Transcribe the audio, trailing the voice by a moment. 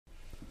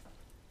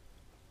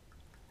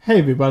Hey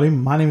everybody,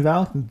 my name is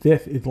Alex and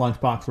this is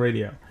Lunchbox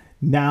Radio.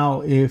 Now,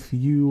 if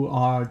you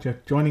are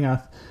just joining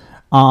us,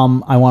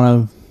 I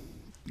want to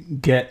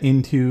get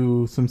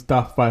into some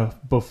stuff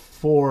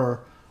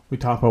before we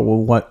talk about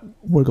what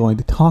we're going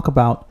to talk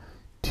about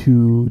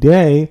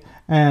today.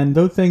 And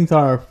those things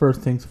are,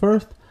 first things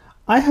first,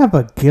 I have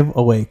a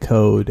giveaway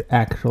code,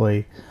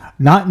 actually.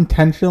 Not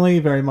intentionally,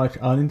 very much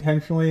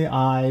unintentionally.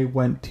 I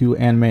went to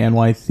Anime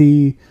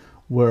NYC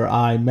where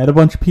I met a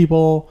bunch of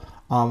people,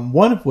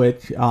 one of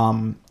which,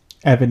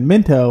 Evan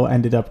Minto,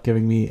 ended up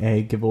giving me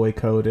a giveaway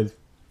code as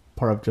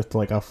part of just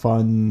like a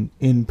fun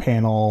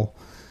in-panel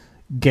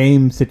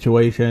game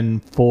situation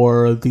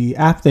for the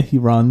app that he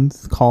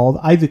runs called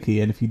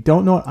Izaki. And if you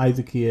don't know what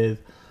Izaki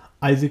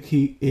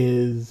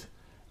is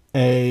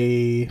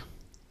a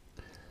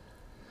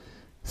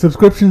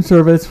subscription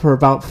service for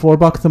about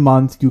 $4 a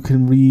month. You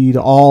can read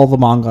all the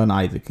manga on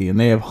Izaki, and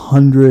they have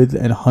hundreds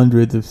and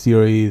hundreds of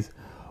series,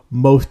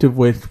 most of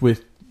which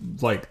with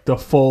like the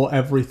full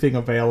everything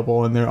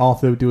available, and they're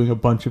also doing a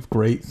bunch of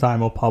great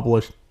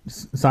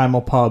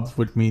simulpubs,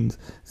 which means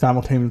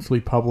simultaneously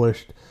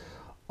published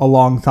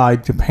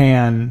alongside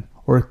Japan,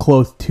 or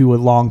close to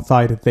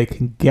alongside if they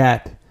can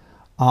get.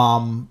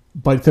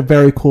 But it's a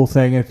very cool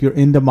thing. If you're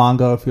into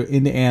manga, if you're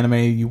into anime,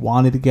 you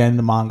wanted to get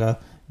into manga,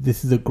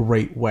 this is a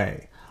great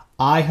way.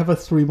 I have a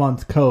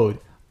 3-month code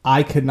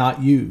I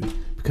cannot use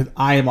because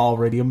I am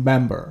already a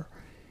member.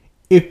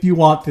 If you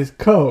want this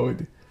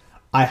code,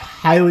 I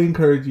highly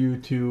encourage you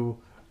to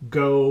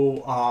go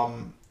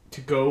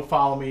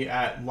follow me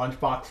at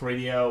Lunchbox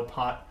Radio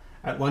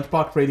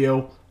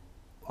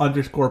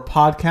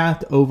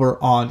 _podcast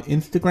over on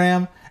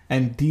Instagram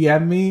and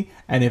DM me,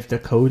 and if the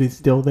code is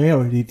still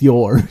there, it is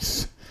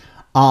yours.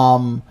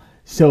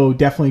 So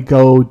definitely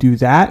go do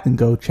that and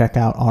go check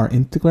out our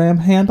Instagram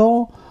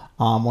handle.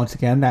 Once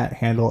again, that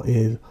handle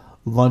is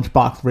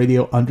Lunchbox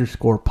Radio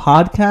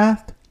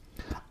 _podcast.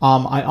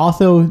 I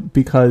also,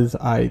 because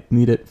I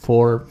need it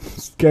for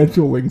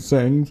scheduling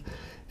things,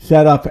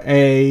 set up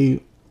a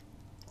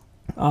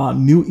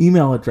new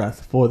email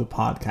address for the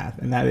podcast,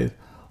 and that is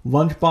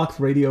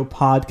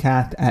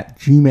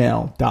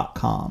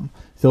lunchboxradiopodcast@gmail.com.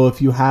 So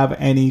if you have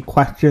any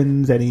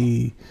questions,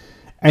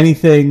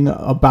 anything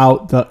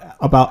about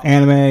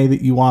anime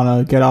that you want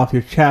to get off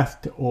your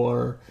chest,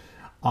 or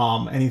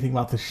anything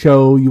about the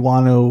show you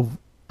want to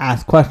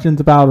ask questions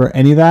about, or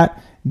any of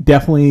that,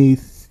 definitely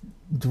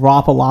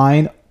drop a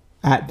line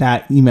at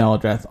that email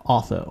address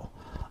also.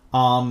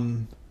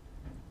 I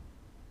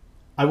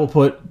will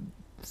put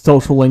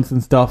social links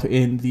and stuff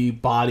in the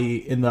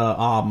body, in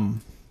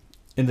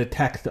the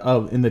text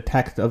of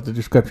the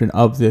description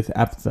of this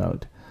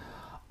episode.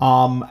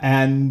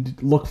 And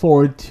look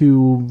forward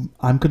to,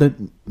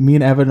 me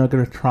and Evan are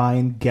gonna try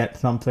and get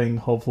something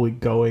hopefully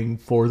going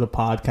for the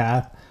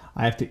podcast.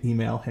 I have to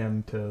email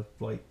him to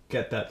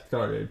get that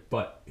started,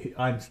 but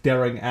I'm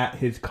staring at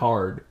his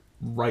card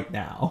right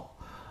now.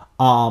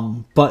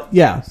 But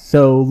yeah,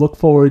 so look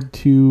forward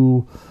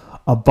to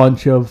a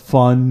bunch of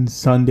fun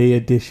Sunday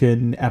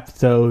edition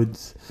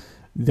episodes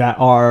that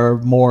are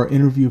more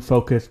interview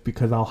focused,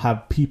 because I'll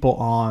have people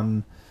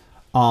on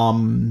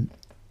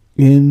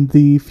in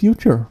the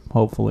future,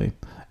 hopefully.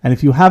 And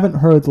if you haven't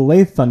heard the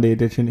latest Sunday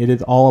edition, it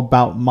is all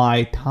about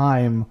my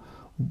time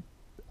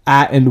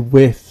at and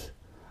with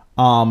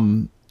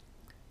Anime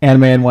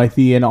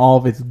NYC and all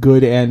of its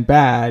good and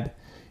bad.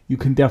 You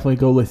can definitely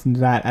go listen to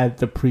that as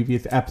the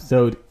previous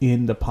episode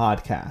in the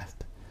podcast.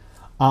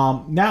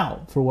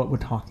 Now, for what we're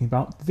talking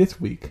about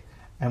this week.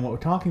 And what we're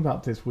talking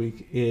about this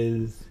week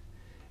is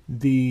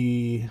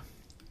the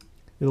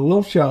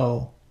little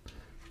show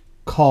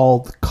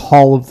called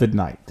Call of the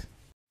Night.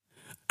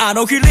 あ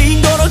の日リ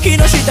ンゴの木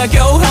の下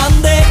共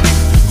犯で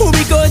踏み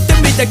越えて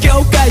みた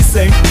境界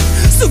線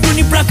すぐ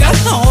にプラカ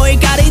ーの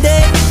怒り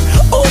で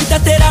追い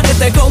立てられ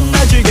てこんな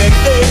次元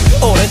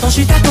俺と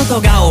したこ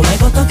とが俺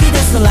ごときで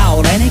すら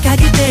俺に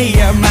限ってい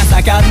やま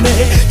さかね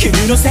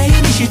君のせい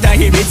にした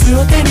秘密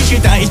を手に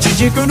した一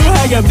軸の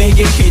早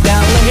右左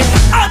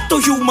あっと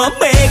いう間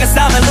目が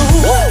覚める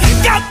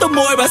かと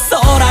思えば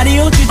空に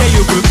落ちて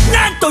ゆく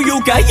なんとい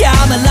うかや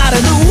めら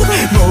れぬ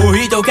もう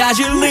一か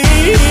じり Again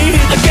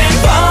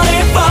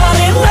falling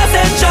falling let's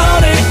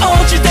enjoy it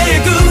落ちて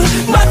ゆく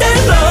待て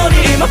ろに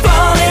今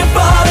falling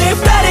falling 二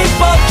人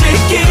ぼっち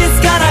気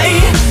づかない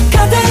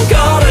カテンコ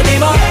ールに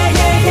も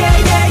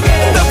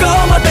どこ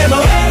までも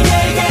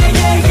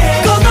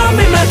好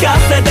み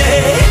任せて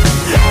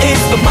いつ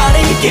の間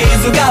に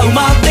傷が埋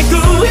まってく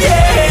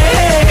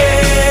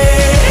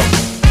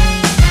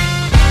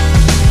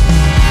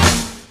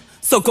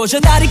そこじゃ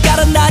何か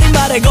ら何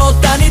までご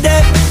ったに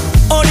で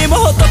鬼も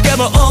仏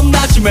も同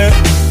じ目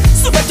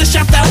全てシ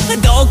ャッターで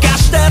どうか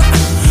してる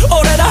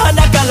俺の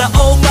鼻から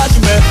大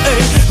真面目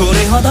振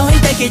りほどい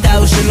てきた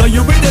後ろ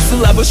指です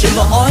らむし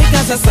ろ追い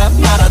風さ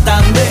まらた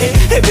んで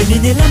蛇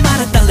に睨ま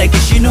れた歴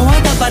史の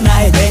間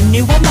花へ電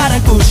にはまだ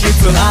空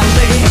室なん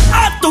で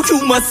あっとい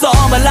う間染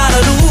められ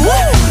る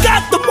か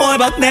と思え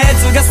ば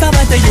熱が冷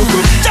めてゆ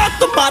くちょっ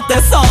と待っ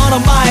てその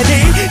前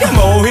に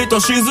もうひと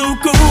しず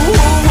く Again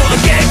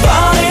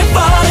falling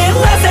falling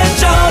let's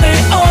enjoy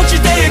it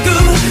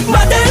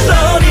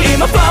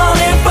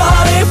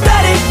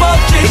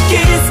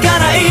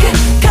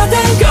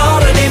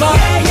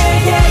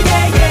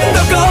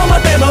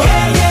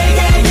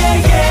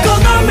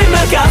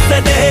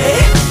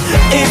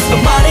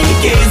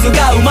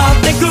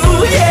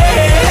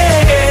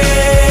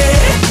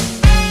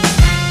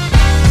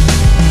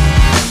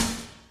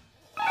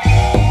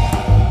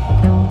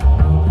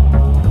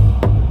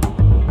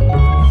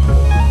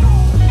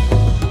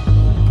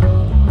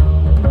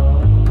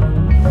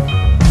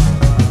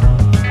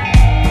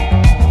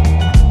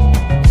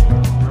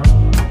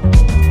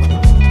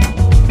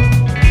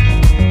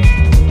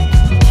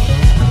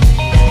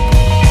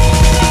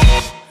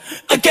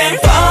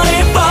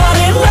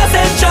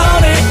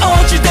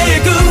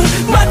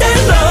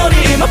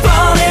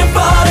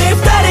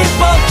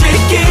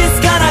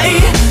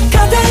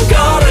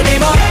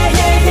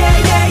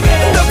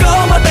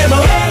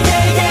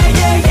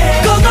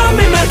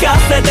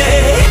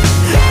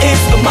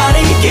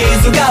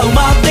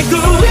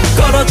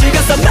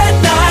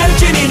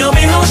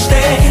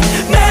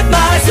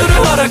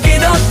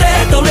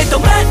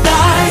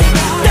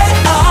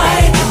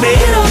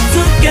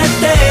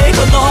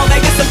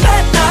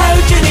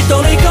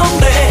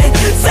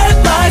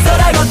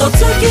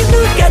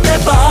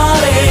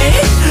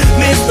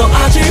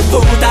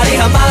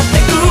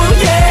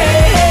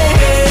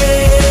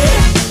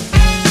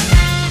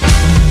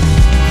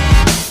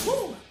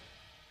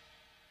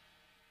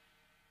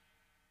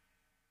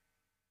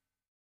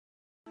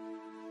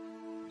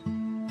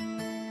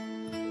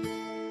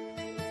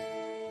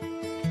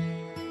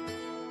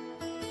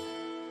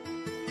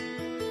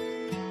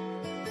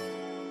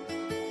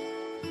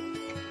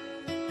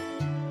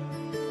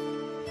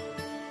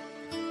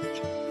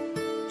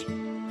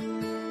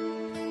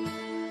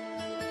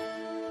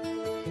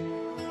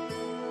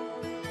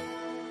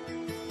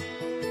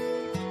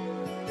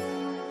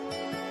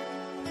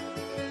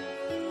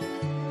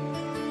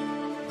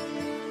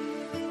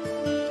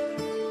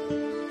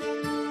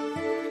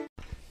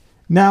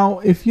Now,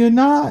 if you're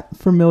not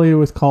familiar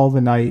with Call of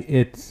the Night,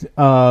 it's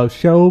a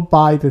show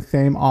by the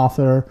same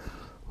author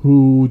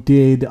who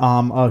did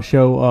a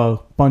show a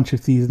bunch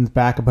of seasons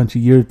back, a bunch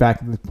of years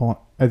back at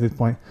this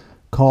point,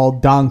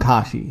 called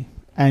Dankashi.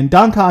 And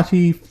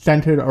Dankashi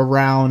centered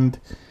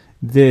around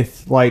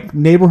this like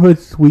neighborhood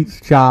sweet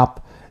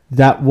shop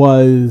that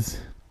was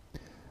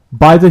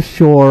by the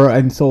shore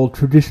and sold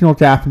traditional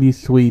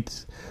Japanese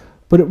sweets.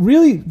 But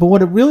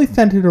what it really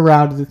centered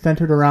around is it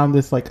centered around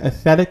this like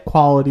aesthetic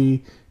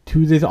quality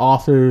to this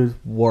author's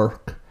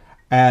work,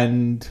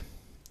 and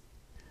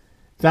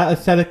that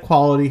aesthetic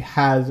quality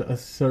has a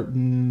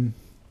certain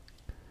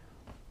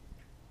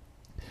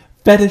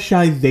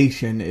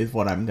fetishization, is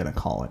what I'm gonna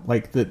call it.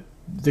 Like the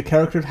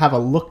characters have a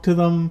look to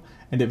them,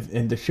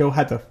 and the show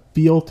has a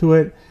feel to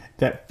it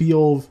that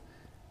feels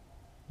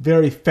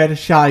very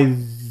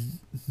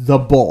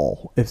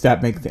fetishizable, if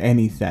that makes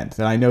any sense.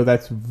 And I know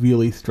that's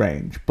really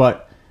strange,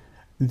 but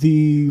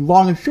the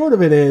long and short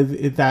of it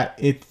is that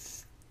it's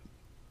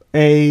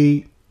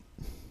an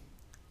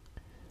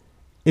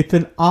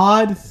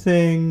odd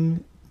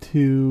thing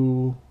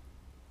to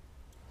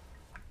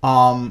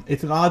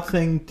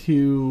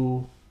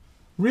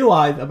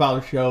realize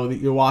about a show, that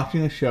you're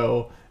watching a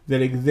show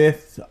that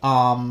exists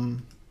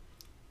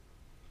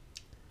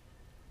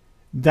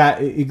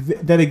that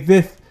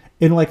exists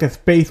in like a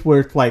space where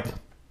it's like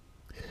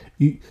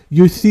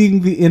you're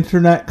seeing the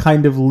internet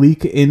kind of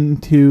leak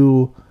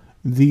into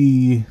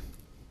the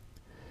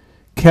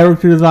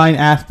character design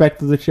aspect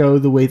of the show,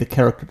 the way the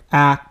characters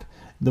act,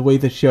 the way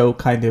the show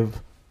kind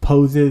of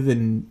poses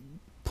and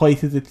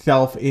places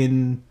itself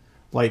in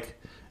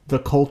like the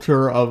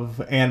culture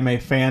of anime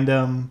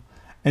fandom.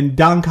 And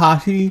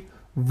Dankashi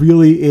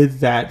really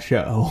is that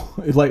show.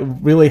 It like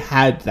really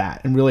had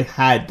that.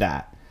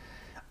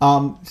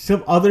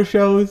 Some other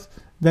shows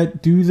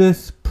that do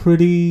this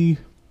pretty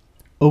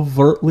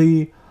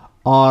overtly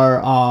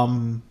are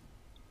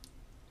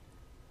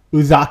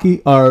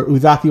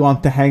Uzaki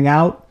Wants to Hang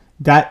Out.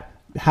 That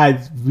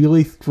has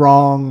really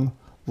strong,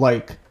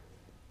 like,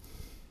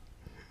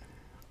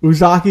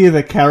 Uzaki as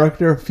a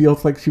character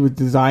feels like she was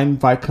designed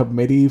by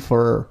committee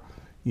for,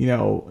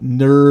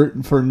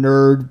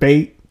 nerd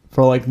bait,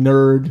 for like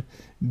nerd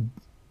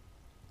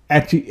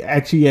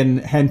ecchi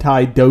and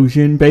hentai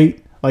doujin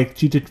bait. Like,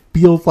 she just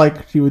feels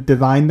like she was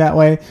designed that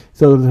way.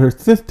 So does her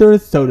sister,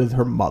 so does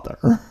her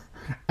mother.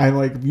 And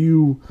like, if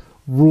you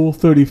Rule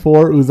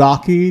 34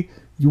 Uzaki,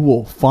 you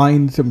will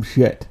find some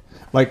shit.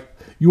 Like,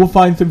 you will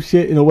find some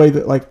shit in a way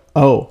that like,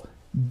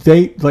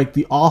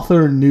 the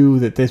author knew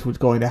that this was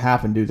going to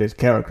happen to this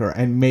character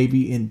and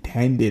maybe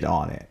intended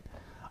on it.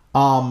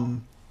 A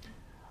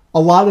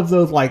lot of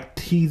those like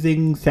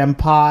teasing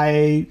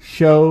senpai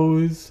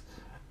shows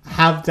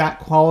have that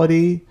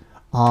quality.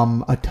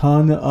 A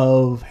ton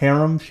of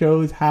harem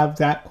shows have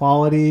that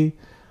quality.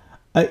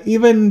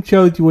 Even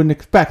shows you wouldn't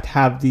expect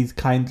have these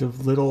kinds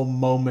of little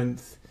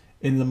moments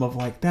in them of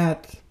like,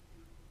 that's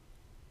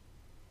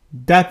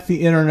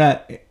the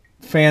internet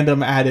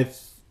fandom at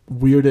its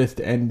weirdest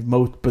and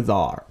most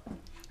bizarre.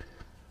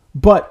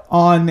 But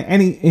in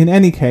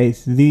any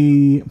case,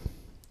 the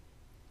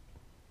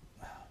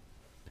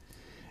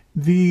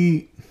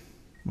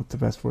what's the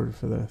best word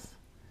for this?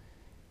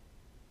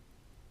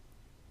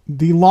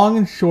 The long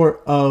and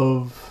short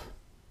of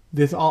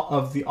this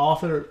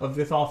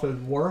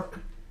author's work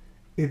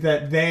is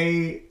that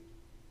they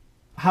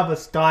have a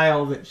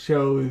style that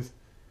shows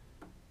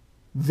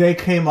they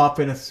came up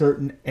in a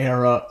certain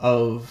era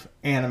of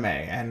anime,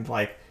 and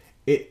like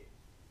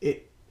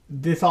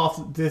this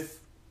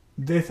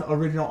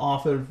original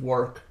author's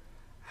work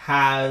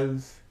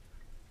has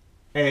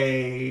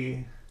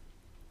a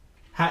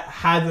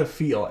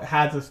feel, it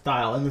has a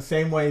style, in the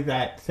same way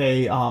that,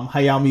 say,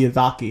 Hayao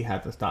Miyazaki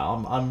has a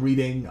style. I'm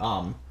reading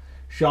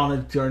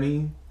Shauna's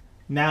Journey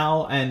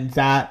now, and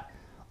that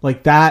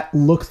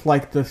looks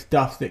like the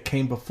stuff that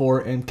came before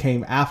and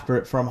came after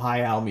it from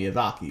Hayao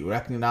Miyazaki. You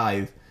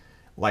recognize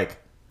like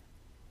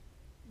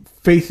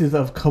faces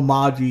of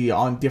Komaji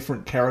on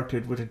different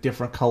characters with a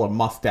different color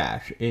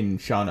mustache in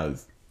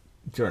Shauna's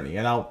Journey,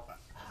 and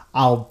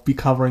I'll be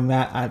covering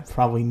that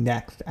probably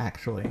next,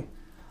 actually.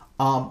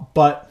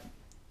 But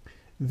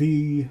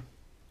the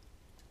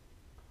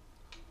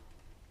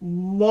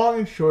long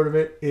and short of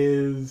it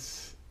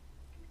is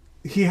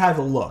he has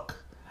a look.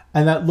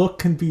 And that look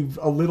can be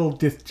a little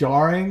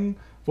disjarring,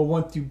 but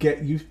once you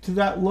get used to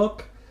that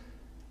look,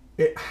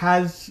 it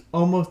has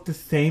almost the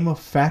same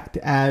effect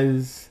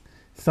as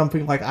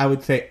something like, I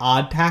would say,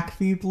 Odd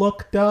Taxi's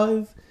look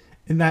does,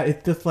 in that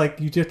it's just like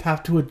you just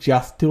have to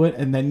adjust to it,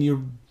 and then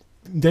you're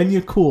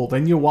cool,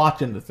 then you're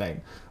watching the thing.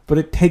 But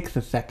it takes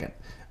a second,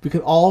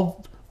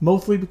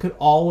 mostly because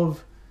all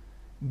of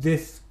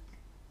this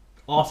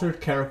author's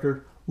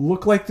characters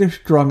look like they're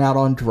strung out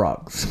on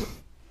drugs.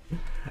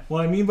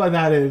 What I mean by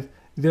that is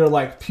their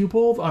like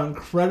pupils are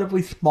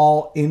incredibly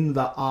small in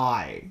the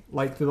eye.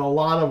 Like, there's a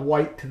lot of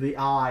white to the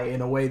eye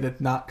in a way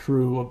that's not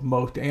true of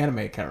most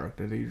anime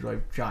characters. They usually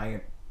have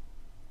giant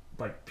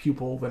like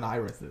pupils and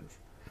irises.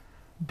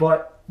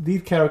 But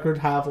these characters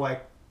have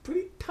like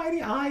pretty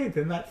tiny eyes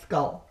in that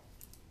skull.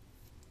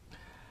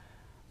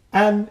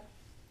 And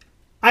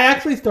I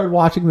actually started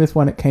watching this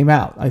when it came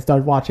out. I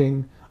started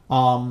watching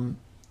Call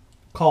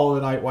of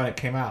the Night when it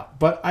came out.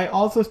 But I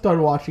also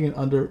started watching it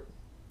under,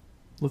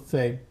 let's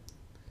say,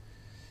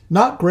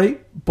 not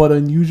great, but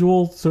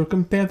unusual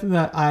circumstances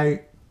that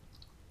I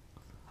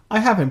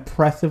have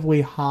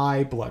impressively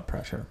high blood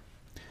pressure.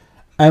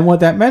 And what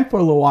that meant for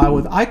a little while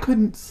was I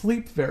couldn't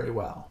sleep very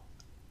well.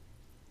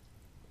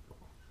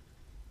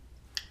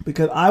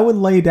 Because I would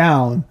lay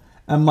down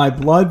and my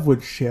blood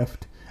would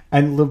shift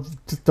and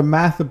just the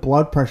massive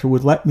blood pressure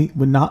would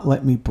not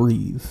let me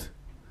breathe.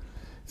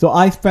 So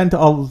I spent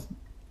a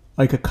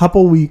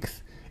couple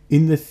weeks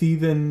in the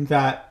season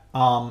that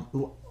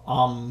Call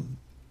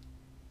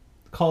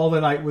of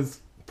the Night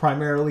was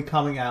primarily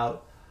coming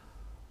out,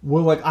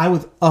 where like I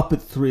was up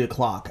at 3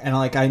 o'clock and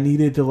like I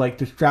needed to like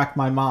distract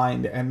my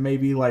mind and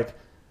maybe like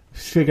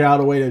figure out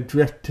a way to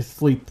drift to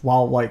sleep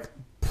while like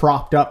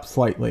propped up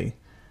slightly.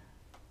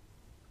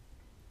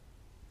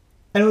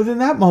 And it was in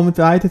that moment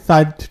that I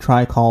decided to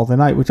try Call of the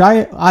Night, which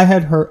I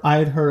had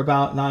heard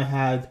about, and I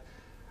had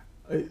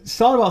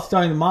thought about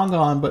starting the manga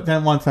on, but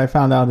then once I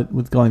found out it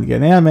was going to get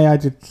an anime, I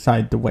just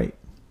decided to wait.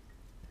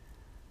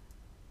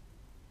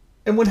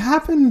 And what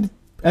happened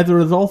as a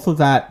result of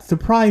that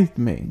surprised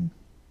me.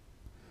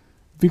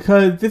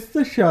 Because this is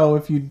a show,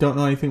 if you don't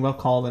know anything about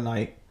Call of the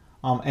Night,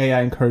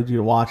 I encourage you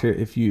to watch it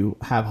if you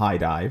have High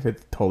Dive.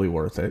 It's totally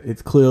worth it.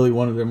 It's clearly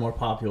one of their more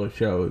popular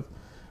shows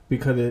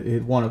because it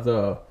is one of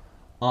the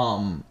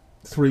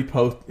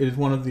it is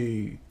one of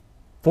the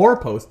 4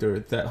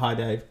 posters that High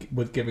Dive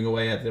was giving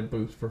away at their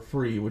booth for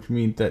free, which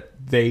means that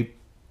they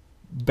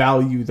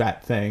value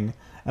that thing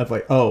as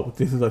like, oh,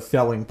 this is a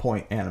selling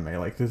point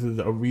anime. Like, this is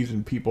a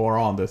reason people are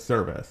on this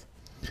service.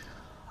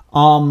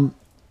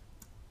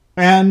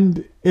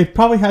 And it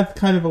probably has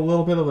kind of a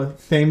little bit of a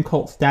same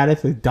cult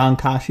status as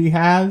Dankashi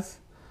has.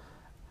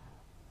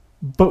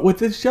 But what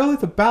this show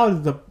is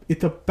about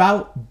it's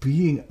about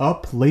being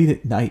up late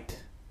at night.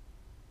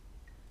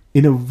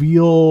 In a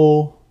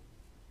real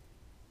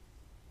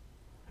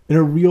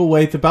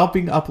way. It's about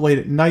being up late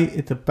at night.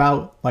 It's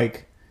about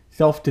like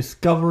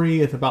self-discovery.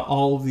 It's about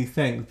all of these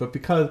things. But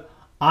because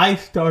I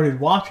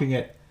started watching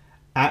it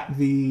at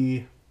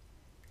the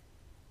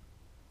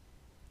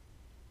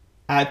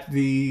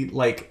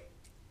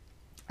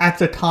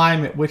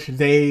time at which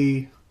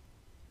they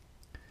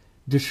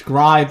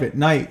describe at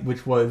night,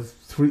 which was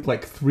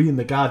 3 in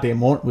the goddamn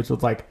morning, which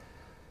was like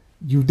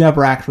you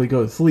never actually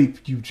go to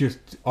sleep. You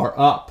just are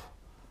up.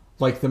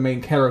 Like the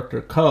main character,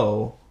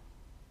 Ko,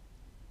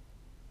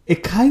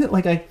 it kind of,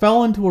 like, I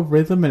fell into a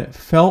rhythm and it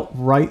felt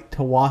right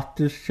to watch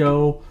this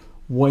show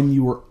when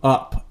you were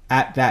up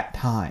at that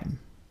time.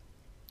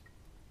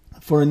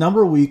 For a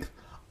number of weeks,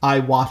 I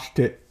watched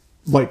it,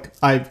 like,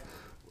 I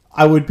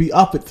would be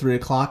up at 3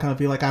 o'clock and I'd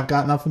be like, I've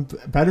got nothing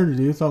better to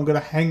do, so I'm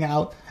going to hang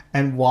out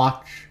and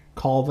watch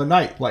Call of the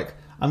Night. Like,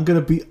 I'm going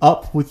to be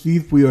up with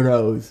these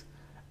weirdos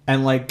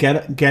and, like,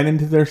 get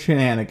into their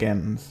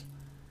shenanigans.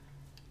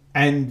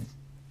 And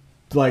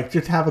like,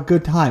 just have a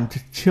good time.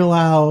 Just chill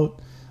out.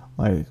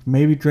 Like,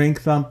 maybe drink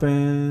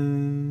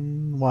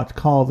something. Watch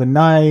Call of the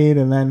Night.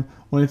 And then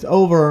when it's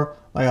over,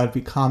 like, I'd be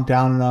calmed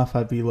down enough.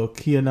 I'd be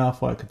low-key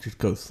enough where I could just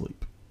go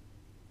sleep.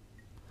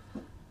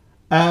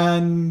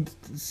 And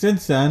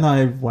since then,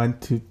 I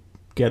went to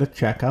get a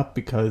checkup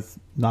because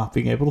not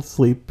being able to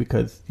sleep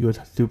because you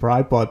had super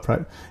high blood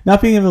pressure.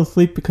 Not being able to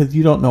sleep because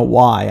you don't know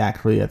why,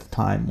 actually, at the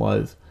time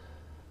was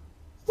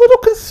a little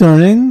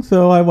concerning.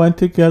 So I went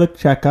to get a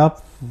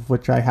checkup,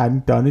 which I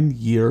hadn't done in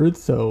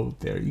years, so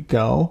there you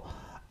go.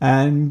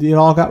 And it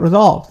all got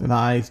resolved, and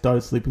I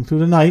started sleeping through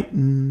the night,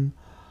 and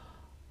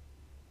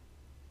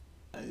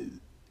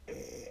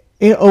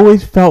it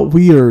always felt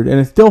weird,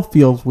 and it still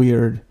feels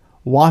weird,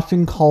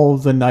 watching Call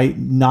of the Night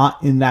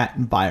not in that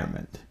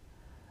environment.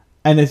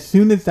 And as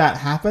soon as that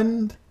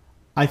happened,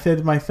 I said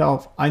to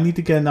myself, I need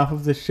to get enough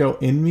of this show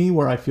in me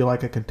where I feel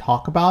like I can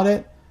talk about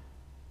it,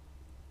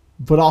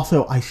 but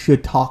also I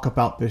should talk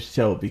about this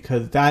show,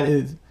 because that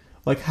is,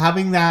 like,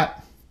 having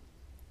that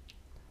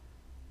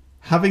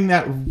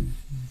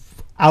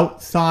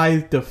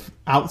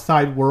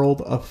outside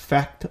world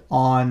effect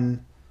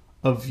on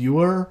a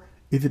viewer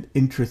is an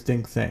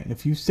interesting thing.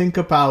 If you think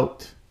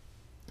about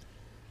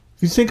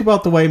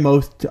the way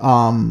most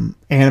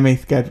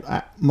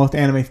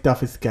anime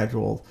stuff is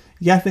scheduled,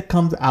 yes, it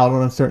comes out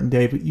on a certain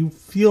day, but you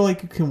feel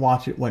like you can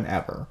watch it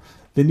whenever.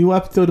 The new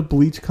episode of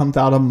Bleach comes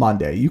out on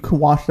Monday. You can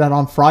watch that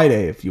on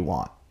Friday if you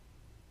want.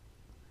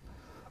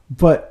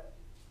 But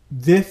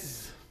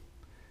this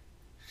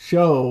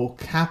show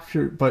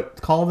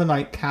Call of the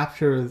Night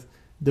captures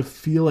the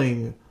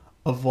feeling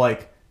of,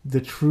 like,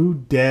 the true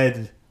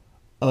dead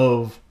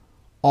of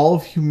all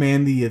of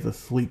humanity is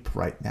asleep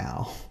right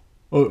now.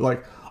 Or,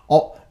 like,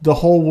 the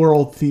whole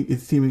world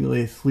is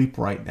seemingly asleep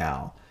right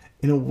now.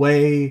 In a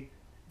way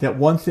that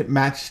once it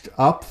matched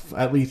up,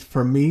 at least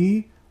for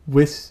me,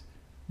 with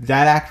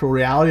that actual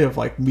reality of,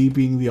 like, me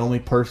being the only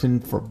person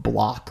for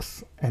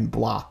blocks and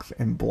blocks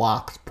and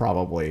blocks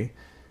probably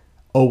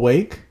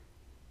awake,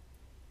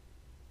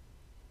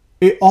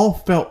 it all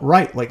felt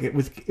right. Like it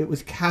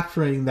was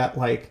capturing that,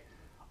 like,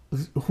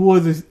 who are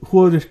the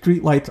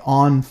streetlights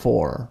on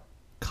for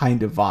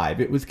kind of vibe.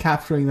 It was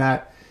capturing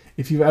that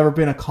if you've ever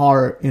been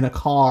in a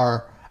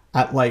car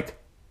at like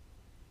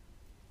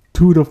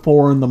 2 to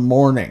 4 in the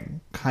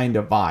morning kind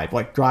of vibe,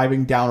 like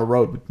driving down a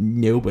road with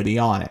nobody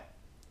on it.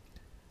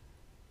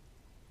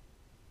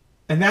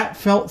 And that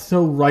felt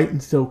so right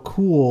and so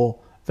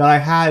cool that I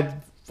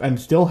had and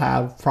still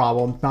have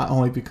problems, not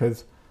only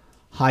because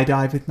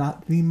HIDIVE is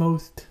not the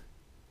most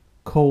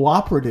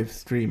cooperative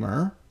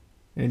streamer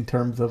in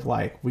terms of,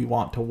 like, we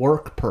want to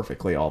work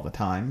perfectly all the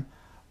time,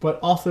 but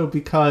also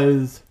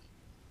because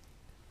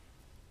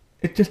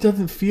it just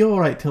doesn't feel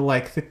right to,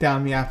 like, sit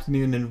down in the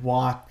afternoon and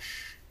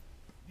watch,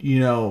 you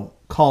know,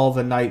 Call of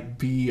the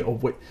Night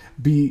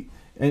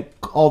and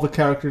all the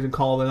characters in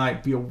Call of the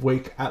Night be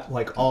awake at,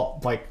 like,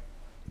 all, like,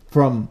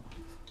 from,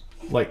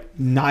 like,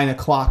 9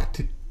 o'clock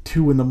to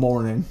 2 in the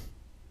morning.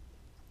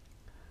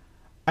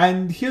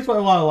 And here's what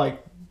I want to,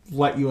 like,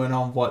 let you in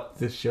on what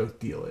this show's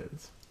deal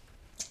is.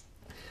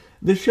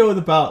 This show is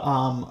about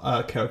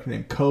a character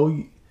named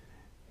Ko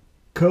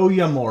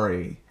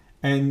Yamori,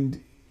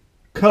 and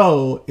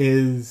Ko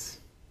is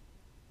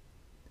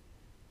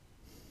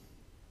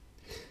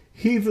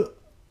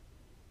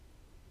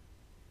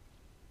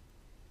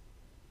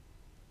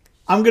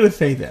I'm gonna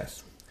say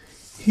this.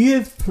 He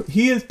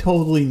is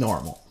totally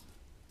normal,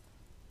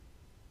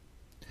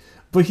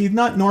 but he's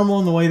not normal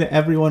in the way that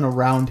everyone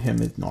around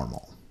him is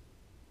normal.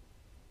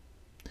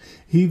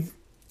 If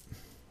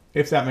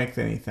that makes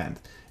any sense.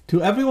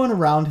 To everyone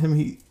around him,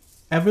 he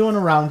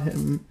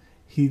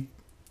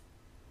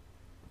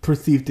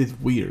perceived as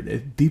weird,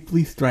 as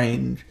deeply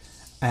strange,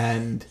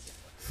 and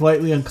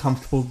slightly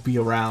uncomfortable to be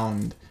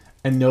around,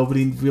 and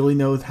nobody really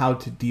knows how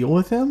to deal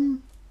with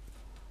him.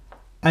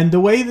 And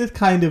the way this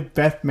kind of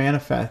best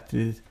manifests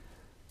is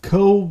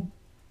Ko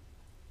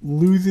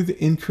loses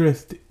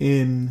interest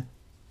in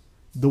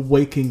the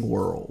waking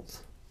world.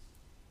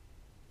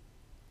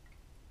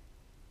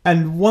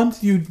 And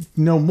once you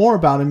know more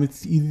about him,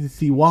 it's easy to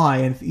see why,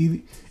 and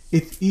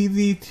it's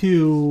easy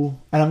to,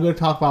 and I'm going to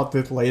talk about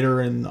this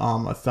later in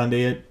a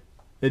Sunday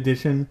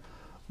edition,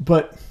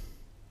 but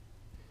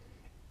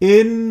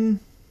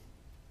in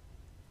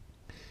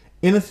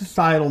a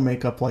societal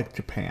makeup like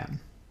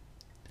Japan,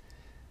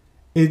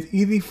 it's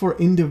easy for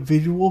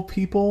individual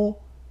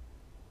people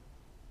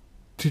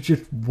to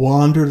just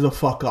wander the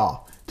fuck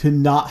off, to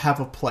not have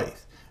a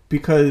place,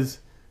 because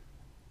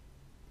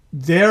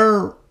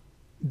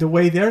the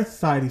way their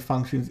society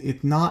functions,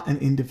 it's not an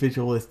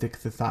individualistic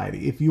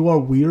society. If you are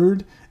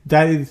weird,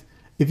 if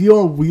you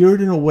are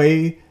weird in a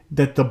way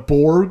that the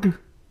Borg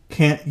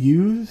can't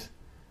use,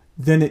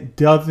 then it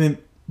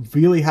doesn't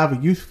really have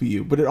a use for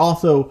you. But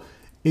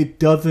it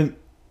doesn't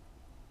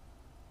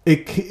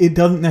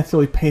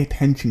necessarily pay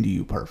attention to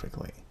you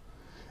perfectly.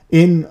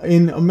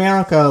 In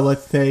America,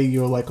 let's say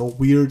you're like a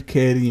weird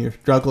kid and you're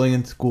struggling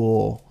in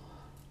school.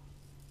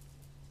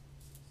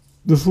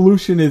 The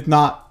solution is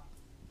not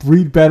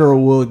read better or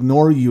we'll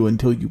ignore you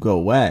until you go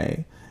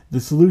away. The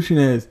solution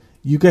is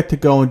you get to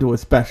go into a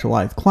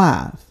specialized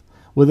class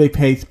where they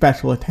pay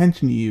special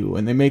attention to you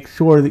and they make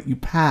sure that you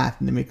pass,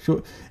 and they make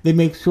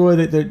sure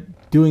that they're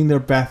doing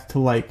their best to,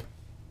 like,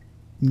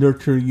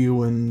 nurture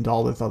you and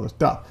all this other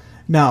stuff.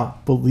 Now,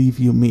 believe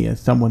you me, as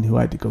someone who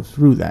had to go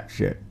through that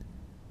shit,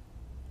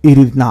 it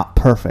is not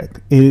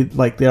perfect. It is,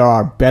 like, there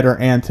are better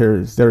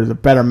answers. There's a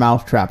better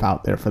mousetrap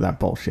out there for that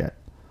bullshit.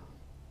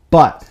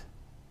 But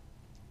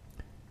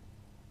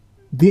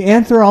the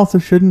answer also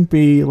shouldn't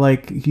be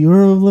like,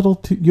 you're a little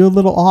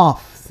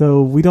off,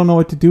 so we don't know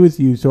what to do with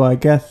you, so I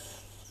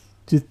guess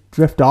just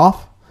drift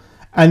off.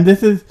 And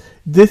this is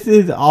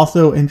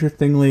also,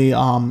 interestingly,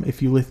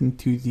 if you listen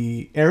to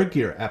the Air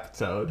Gear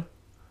episode,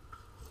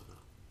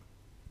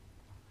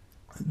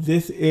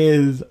 this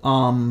is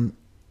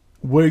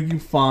where you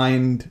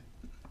find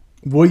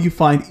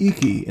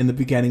Iki in the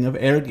beginning of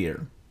Air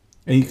Gear.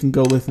 And you can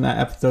go listen to that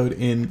episode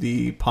in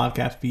the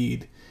podcast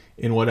feed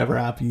in whatever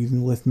app you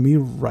can listen to me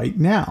right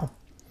now.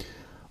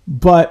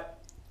 But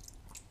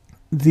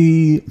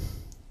the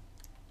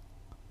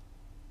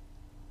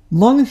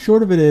long and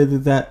short of it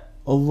is that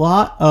a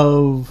lot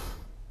of,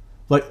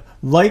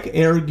 like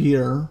Air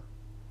Gear,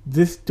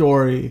 this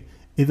story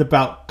is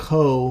about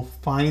Ko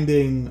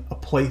finding a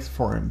place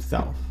for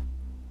himself.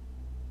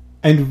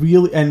 And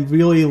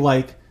really,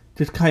 like,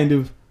 just kind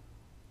of,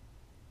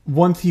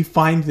 once he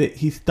finds it,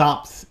 he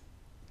stops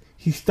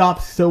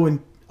so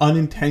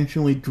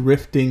unintentionally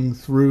drifting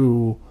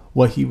through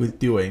what he was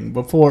doing.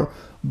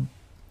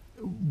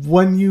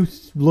 When you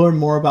learn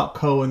more about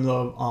Ko in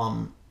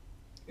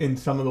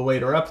some of the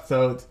later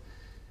episodes,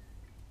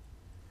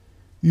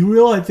 you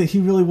realize that he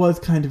really was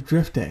kind of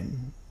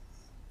drifting.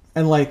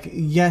 And, like,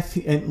 yes,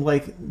 and,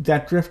 like,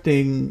 that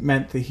drifting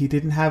meant that he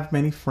didn't have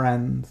many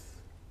friends.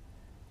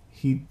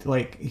 He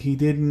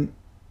didn't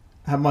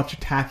have much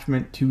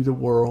attachment to the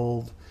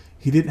world.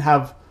 He didn't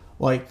have,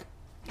 like,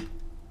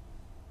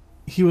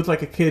 he was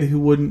like a kid who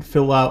wouldn't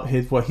fill out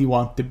his what he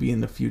wants to be in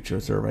the future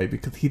survey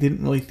because he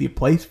didn't really see a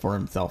place for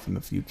himself in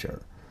the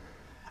future.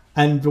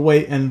 And the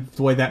way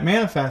that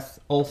manifests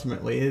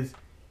ultimately is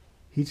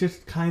he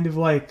just kind of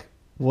like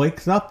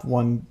wakes up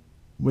in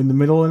the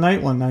middle of the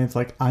night one night. It's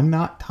like, I'm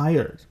not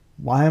tired.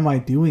 Why am I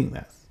doing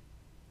this?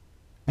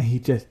 And he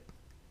just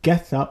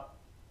gets up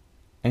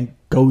and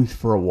goes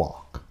for a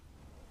walk.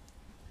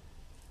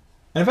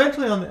 And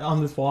eventually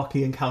on this walk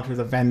he encounters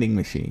a vending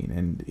machine,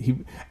 and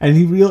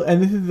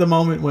this is the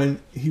moment when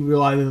he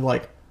realizes,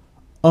 like,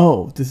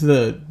 oh, this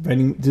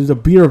is a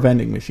beer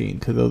vending machine,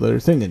 because they're a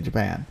thing in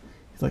Japan.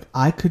 He's like,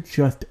 I could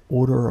just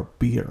order a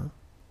beer.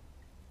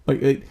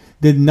 Like,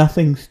 there's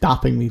nothing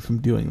stopping me from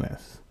doing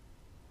this.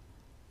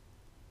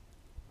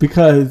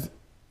 Because,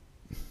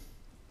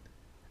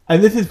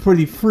 and this is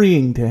pretty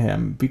freeing to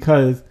him,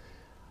 because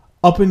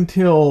up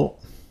until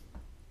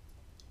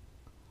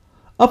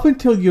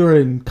you're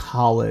in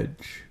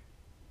college,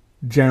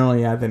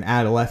 generally as an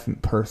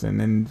adolescent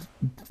person, and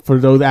for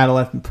those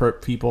adolescent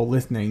people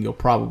listening, you'll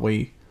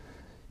probably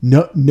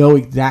know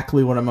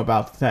exactly what I'm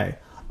about to say.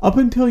 Up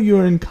until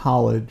you're in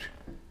college,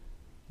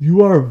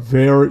 you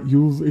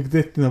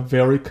exist in a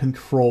very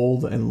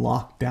controlled and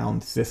locked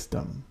down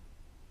system.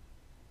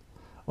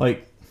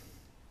 Like,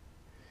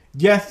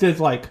 yes, there's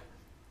like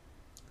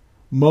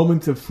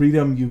moments of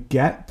freedom you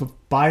get, but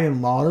by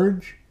and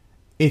large,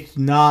 it's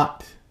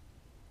not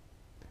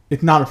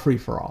a free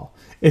for all.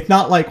 It's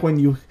not like we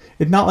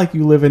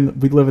live in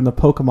the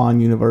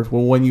Pokemon universe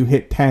where when you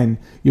hit 10,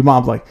 your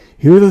mom's like,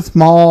 here's a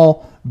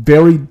small,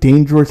 very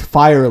dangerous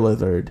fire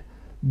lizard.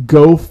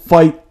 Go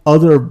fight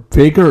other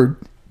bigger,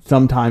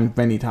 sometimes,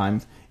 many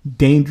times,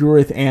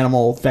 dangerous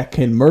animals that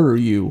can murder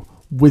you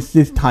with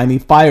this tiny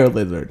fire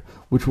lizard,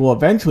 which will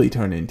eventually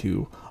turn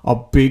into a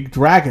big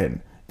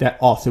dragon that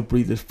also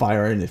breathes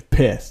fire and is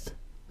pissed.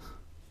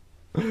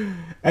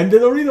 And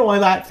the reason why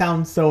that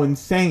sounds so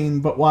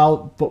insane, but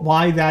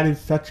why that is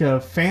such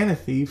a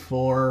fantasy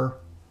for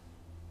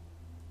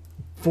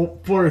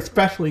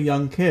especially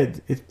young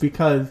kids, is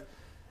because,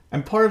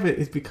 and part of it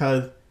is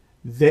because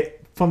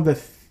from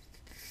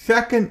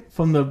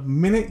the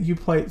minute you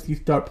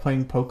start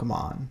playing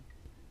Pokemon,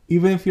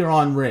 even if you're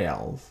on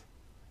rails,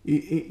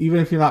 even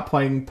if you're not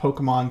playing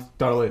Pokemon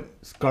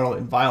Scarlet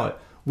and Violet,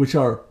 which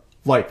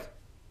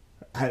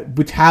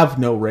have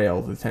no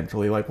rails,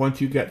 essentially. Like, once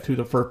you get to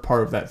the first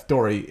part of that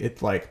story,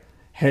 it's like,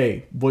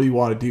 hey, what do you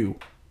want to do?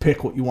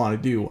 Pick what you want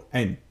to do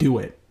and do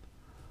it.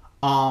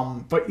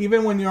 But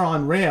even when you're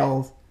on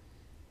rails,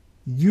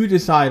 you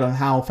decide on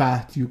how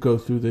fast you go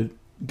through the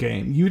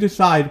game. You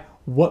decide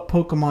what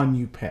Pokemon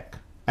you pick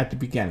at the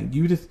beginning.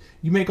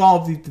 You make all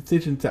of these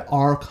decisions that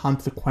are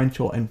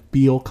consequential and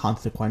feel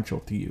consequential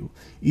to you,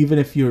 even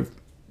if you're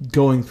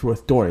going through a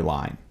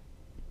storyline.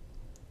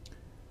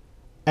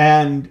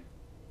 And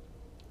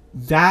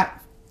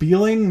that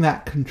feeling,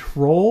 that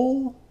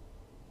control,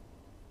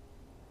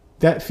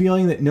 that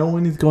feeling that no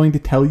one is going to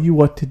tell you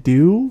what to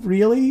do,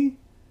 really,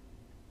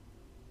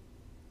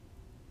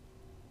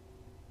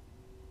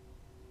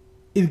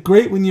 is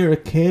great when you're a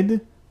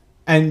kid,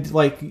 and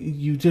like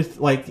you just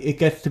like it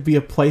gets to be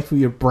a place where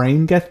your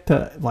brain gets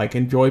to like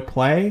enjoy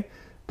play.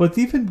 But it's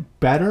even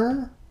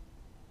better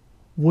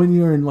when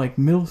you're in like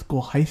middle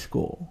school, high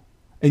school,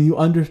 and you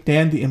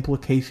understand the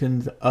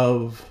implications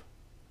of,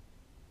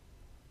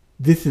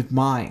 this is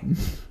mine.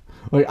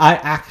 Like, I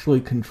actually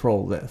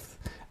control this.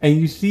 And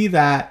you see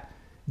that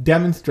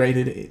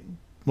demonstrated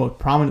most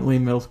prominently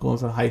in middle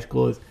schools and high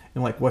schools,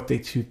 and like what they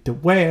choose to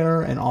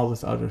wear and all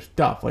this other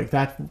stuff. Like,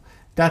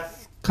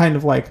 that's kind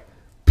of like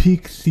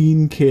peak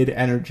scene kid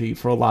energy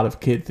for a lot of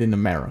kids in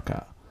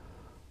America.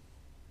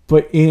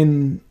 But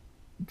in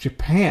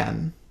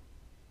Japan,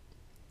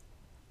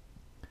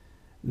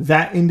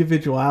 that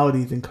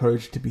individuality is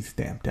encouraged to be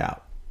stamped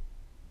out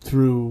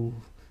through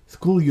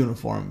school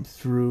uniforms,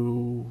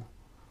 through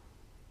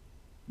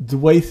the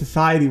way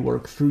society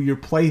works, through your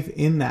place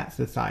in that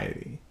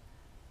society.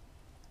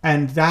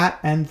 And that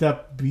ends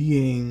up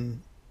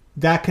being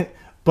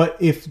but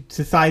if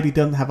society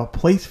doesn't have a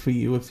place for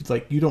you, if it's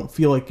like you don't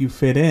feel like you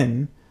fit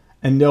in,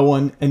 and no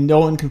one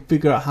can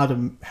figure out how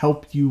to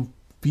help you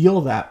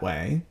feel that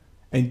way,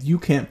 and you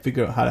can't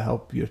figure out how to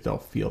help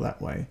yourself feel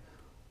that way,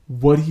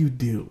 what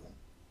do?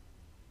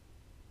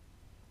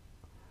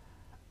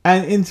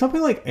 And in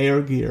something like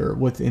Air Gear,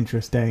 what's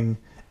interesting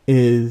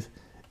is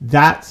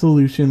that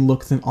solution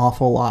looks an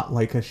awful lot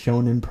like a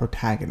shonen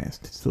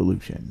protagonist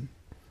solution.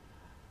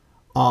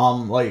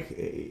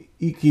 Like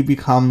Ikki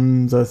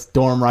becomes a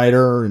storm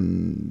rider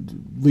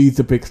and leads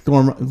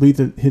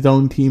his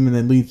own team, and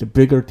then leads a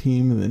bigger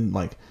team, and then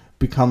like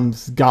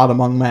becomes God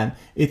among men.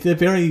 It's a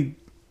very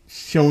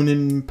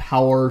shonen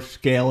power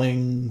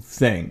scaling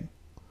thing.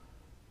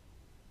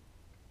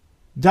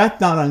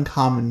 That's not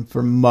uncommon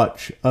for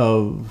much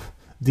of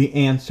the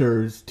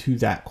answers to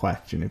that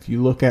question. If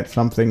you look at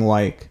something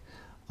like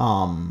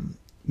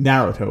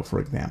Naruto, for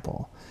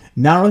example,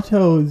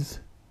 Naruto's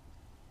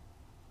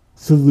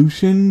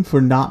solution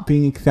for not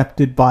being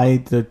accepted by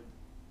the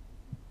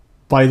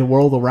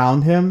world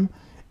around him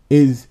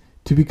is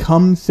to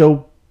become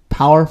so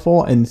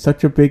powerful and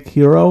such a big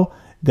hero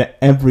that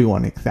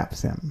everyone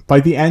accepts him. By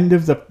the end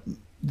of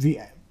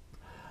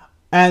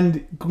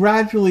And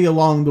gradually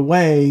along the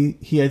way,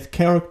 he has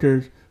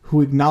characters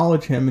who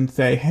acknowledge him and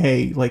say,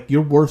 hey, like,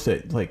 you're worth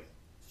it. Like,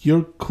 you're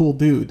a cool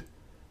dude.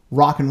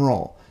 Rock and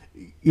roll.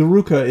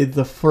 Iruka is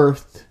the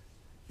first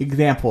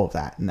example of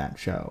that in that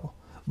show.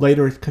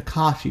 Later it's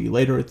Kakashi.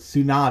 Later it's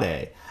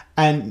Tsunade.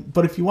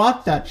 But if you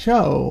watch that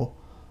show,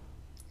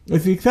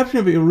 with the exception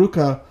of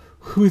Iruka,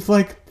 who's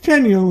like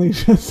genuinely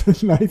just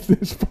as nice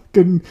as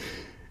fucking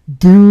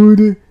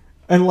dude,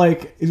 and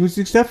like, it was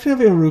the exception of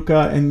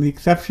Iruka and the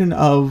exception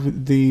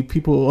of the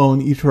people who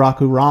own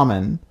Ichiraku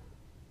Ramen,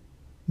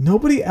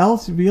 nobody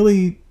else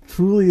really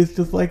truly is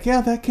just like,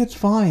 yeah, that kid's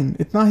fine.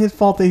 It's not his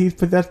fault that he's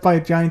possessed by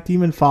a giant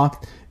demon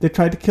fox that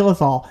tried to kill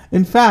us all.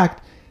 In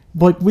fact,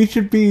 like, we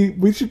should be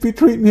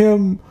treating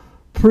him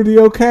pretty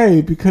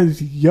okay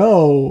because,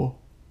 yo,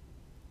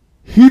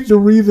 he's the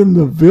reason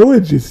the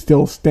village is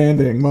still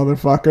standing,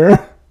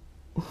 motherfucker.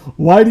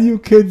 Why do you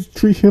kids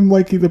treat him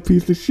like he's a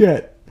piece of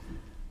shit?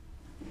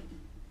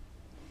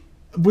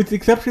 With the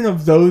exception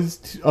of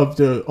those, of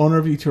the owner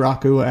of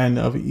Ichiraku and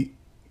of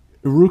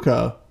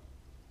Iruka,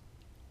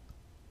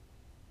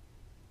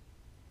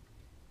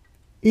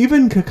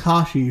 even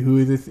Kakashi, who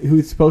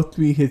is supposed to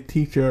be his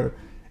teacher,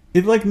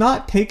 is like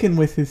not taken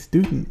with his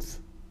students.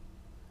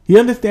 He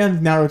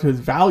understands Naruto's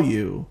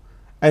value,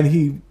 and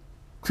he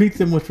treats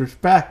him with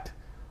respect,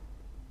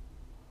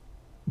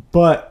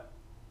 but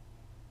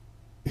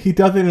he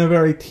does it in a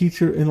very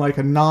in like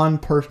a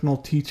non-personal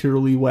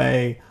teacherly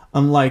way,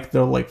 unlike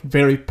the like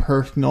very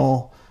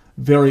personal,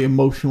 very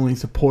emotionally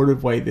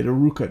supportive way that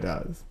Iruka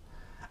does.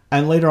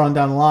 And later on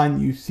down the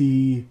line, you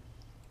see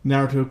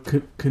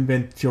Naruto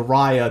convince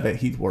Jiraiya that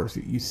he's worth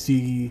it. You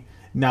see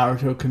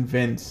Naruto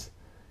convince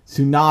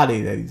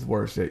Tsunade that he's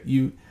worth it.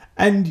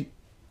 And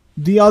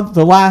the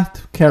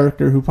last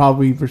character who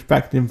probably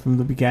respected him from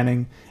the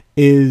beginning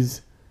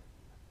is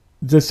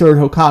the third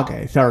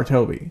Hokage,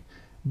 Sarutobi.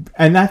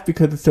 And that's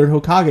because the third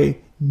Hokage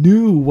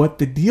knew what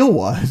the deal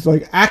was.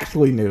 Like,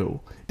 actually knew.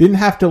 Didn't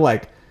have to,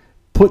 like,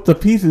 put the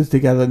pieces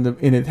together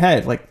in his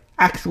head. Like,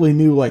 actually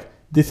knew, like,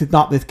 this is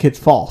not this kid's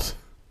fault.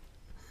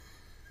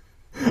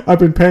 I've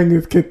been paying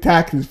this kid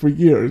taxes for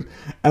years,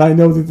 and I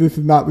know that this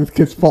is not this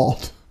kid's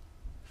fault.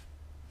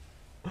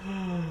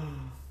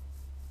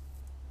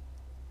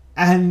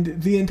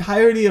 And the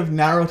entirety of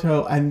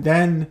Naruto, and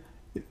then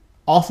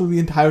also the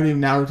entirety of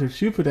Naruto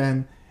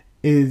Shippuden,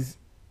 is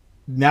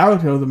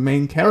Naruto, the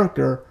main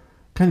character,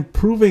 kind of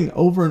proving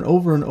over and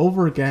over and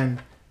over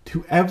again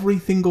to every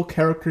single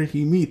character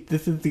he meets.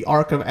 This is the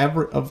arc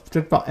of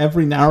just about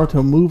every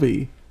Naruto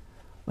movie.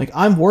 Like,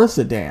 I'm worth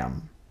a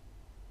damn.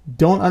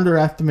 Don't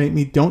underestimate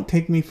me. Don't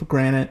take me for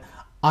granted.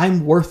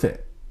 I'm worth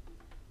it.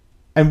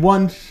 And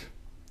once,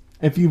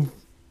 if you've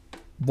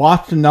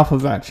watched enough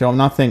of that show, I'm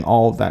not saying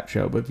all of that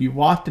show, but if you've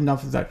watched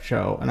enough of that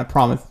show, and I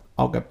promise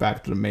I'll get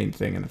back to the main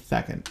thing in a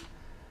second,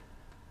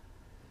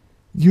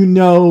 you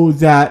know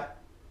that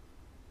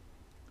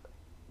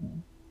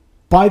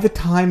by the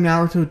time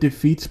Naruto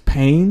defeats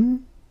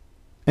Pain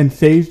and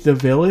saves the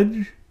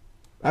village,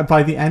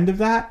 by the end of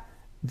that,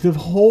 the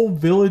whole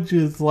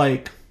village's,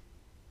 like,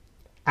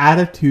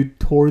 attitude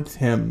towards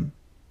him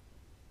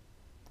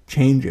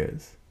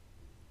changes.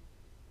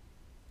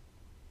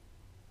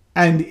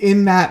 And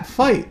in that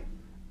fight,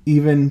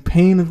 even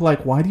Pain is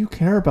like, why do you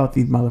care about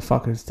these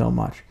motherfuckers so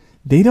much?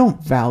 They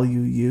don't value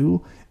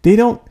you. They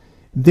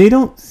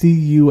don't see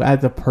you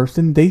as a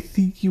person. They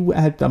see you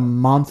as a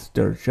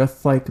monster,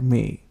 just like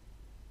me.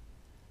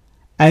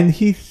 And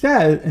he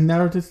says, and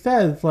Naruto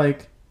says,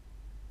 like,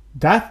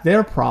 that's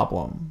their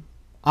problem.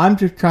 I'm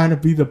just trying to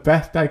be the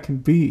best I can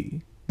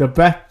be. The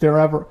best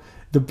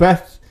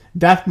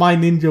that's my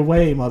ninja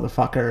way,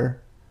 motherfucker.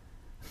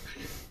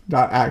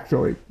 Not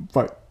actually,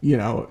 but you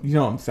know what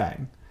I'm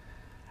saying.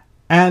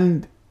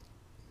 And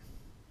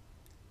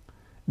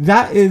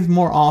that is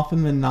more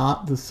often than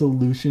not the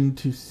solution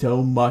to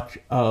so much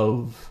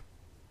of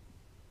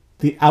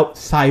the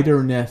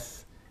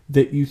outsiderness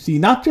that you see,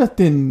 not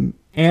just in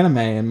anime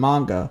and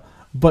manga,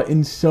 but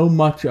in so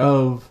much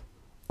of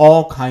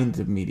all kinds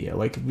of media.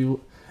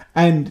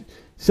 And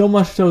so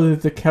much so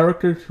that the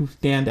characters who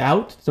stand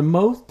out the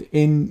most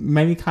in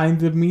many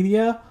kinds of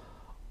media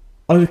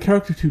are the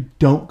characters who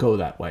don't go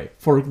that way.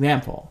 For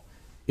example,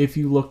 if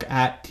you look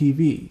at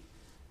TV,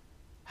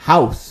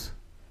 House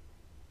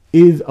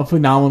is a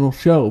phenomenal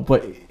show,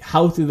 but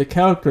House as a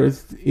character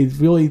is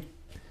really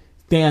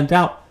stands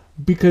out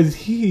because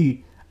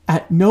he,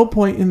 at no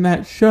point in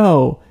that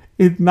show,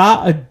 is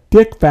not a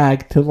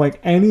dickbag to,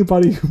 like,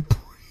 anybody who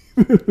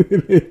breathes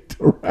in his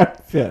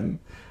direction.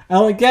 And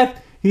I guess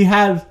he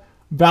has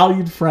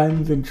valued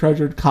friends and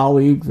treasured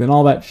colleagues and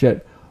all that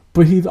shit,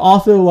 but he's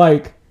also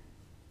like,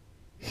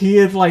 he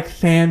is like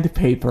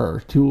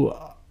sandpaper to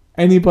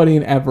anybody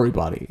and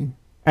everybody,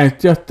 and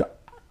it's just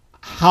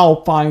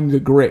how fine the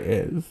grit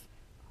is.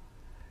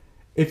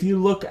 If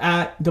you look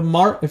at the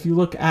Marvel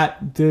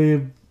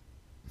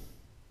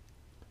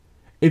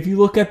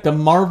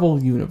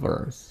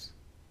universe,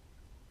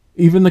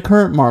 even the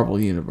current Marvel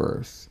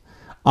universe,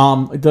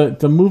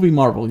 the movie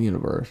Marvel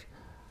universe,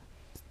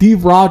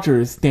 Steve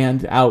Rogers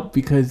stands out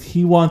because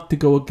he wants to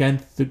go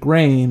against the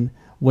grain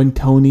when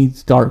Tony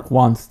Stark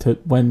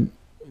when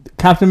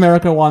Captain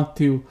America wants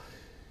to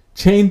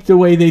change the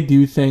way they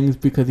do things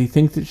because he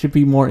thinks it should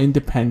be more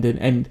independent,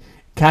 and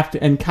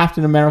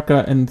Captain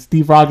America and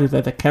Steve Rogers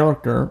as a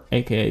character,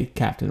 aka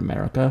Captain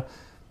America,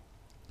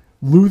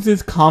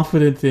 loses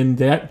confidence in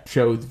that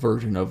show's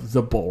version of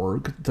the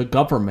Borg, the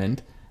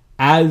government,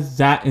 as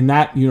that in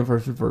that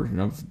universe's version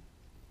of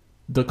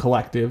the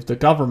collective, the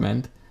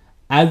government,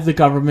 as the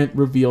government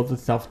reveals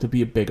itself to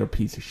be a bigger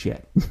piece of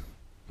shit.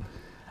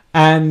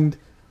 And,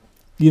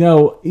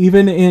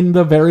 even in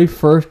the very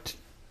first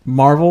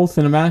Marvel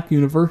Cinematic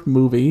Universe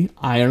movie,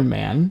 Iron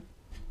Man,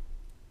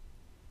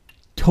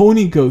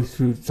 Tony goes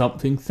through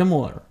something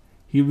similar.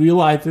 He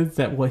realizes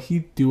that what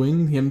he's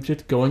doing, him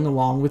just going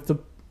along with the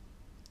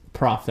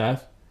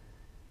process,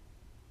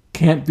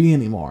 can't be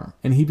anymore.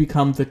 And he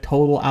becomes a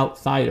total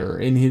outsider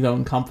in his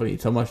own company,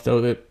 so much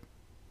so that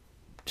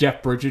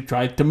Jeff Bridges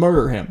tried to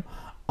murder him.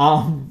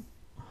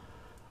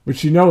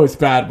 Which is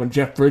bad when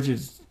Jeff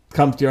Bridges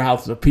comes to your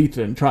house with a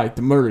pizza and tries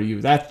to murder you.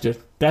 That's just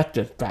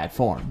bad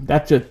form.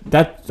 That's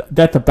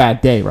a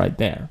bad day right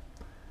there.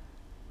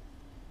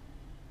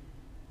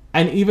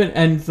 And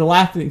the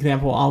last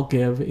example I'll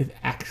give is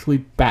actually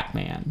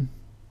Batman.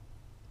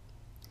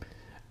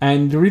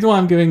 And the reason why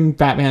I'm giving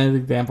Batman as an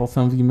example,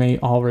 some of you may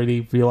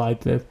already realize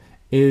this,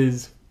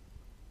 is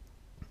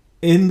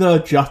in the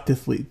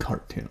Justice League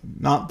cartoon.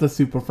 Not the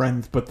Super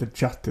Friends, but the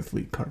Justice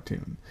League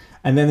cartoon.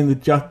 And then in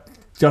the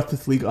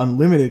Justice League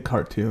Unlimited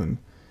cartoon,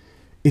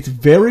 it's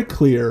very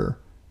clear.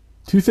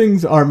 Two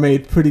things are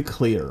made pretty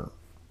clear.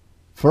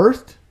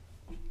 First,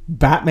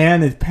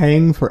 Batman is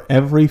paying for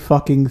every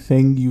fucking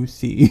thing you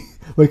see.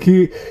 Like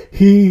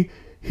he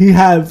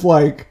has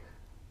like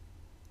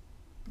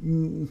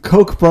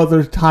Koch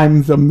brothers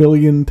times a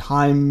million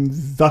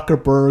times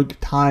Zuckerberg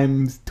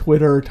times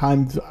Twitter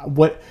times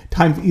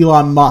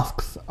Elon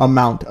Musk's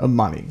amount of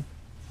money,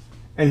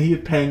 and he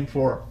is paying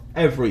for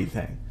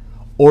everything.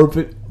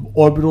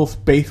 Orbital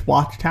Space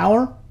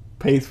Watchtower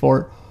pays for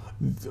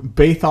it.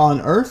 Base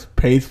on Earth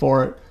pays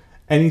for it.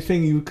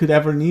 Anything you could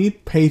ever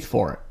need pays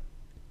for it.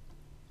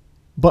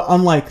 But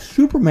unlike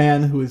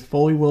Superman, who is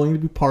fully willing to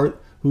be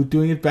who's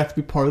doing his best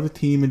to be part of the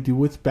team and do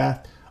what's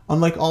best,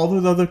 unlike all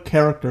those other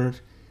characters,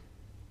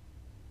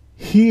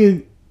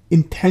 he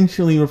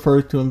intentionally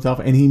refers to himself,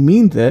 and he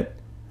means it,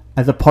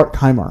 as a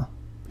part-timer.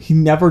 He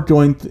never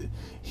joins.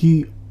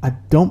 I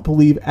don't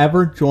believe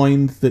ever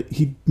joins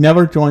he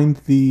never joins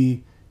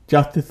the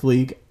Justice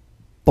League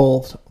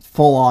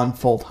full-on,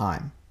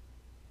 full-time.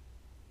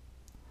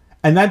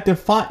 And that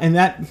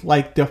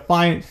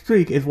defiant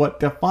streak is what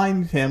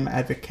defines him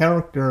as a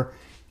character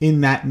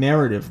in that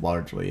narrative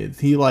largely. Is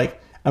he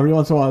every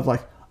once in a while is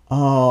like,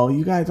 oh,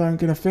 you guys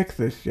aren't going to fix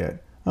this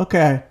shit.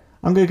 Okay,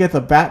 I'm going to get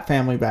the Bat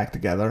family back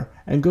together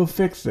and go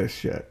fix this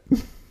shit.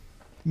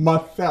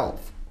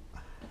 Myself.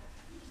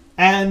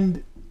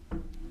 And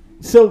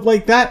so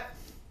that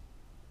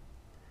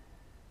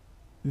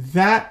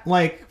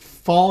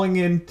falling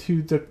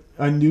into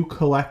a new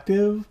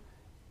collective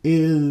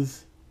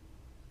is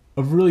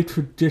a really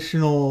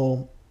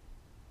traditional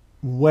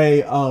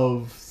way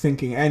of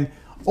thinking, and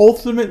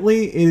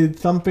ultimately it is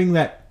something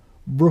that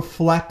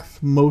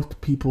reflects most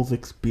people's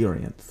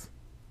experience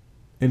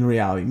in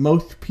reality.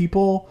 Most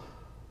people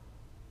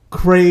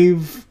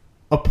crave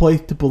a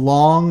place to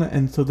belong,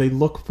 and so they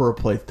look for a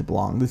place to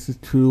belong. This is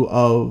true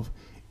of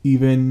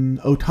even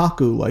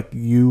otaku, like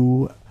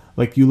you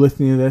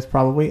listening to this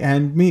probably,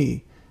 and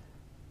me.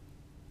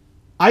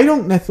 I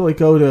don't necessarily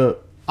go to...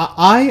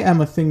 I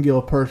am a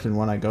singular person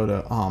when I go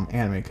to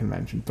anime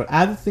conventions, but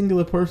as a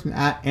singular person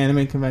at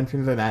anime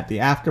conventions and at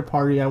the after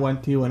party I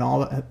went to and all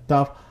that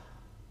stuff,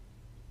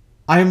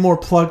 I am more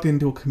plugged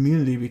into a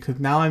community because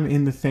now I'm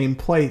in the same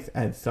place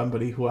as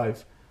somebody who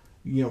I've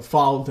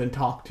followed and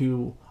talked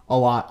to a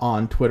lot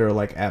on Twitter,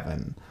 like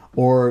Evan,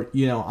 or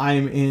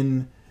I'm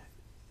in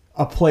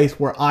a place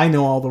where I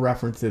know all the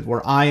references,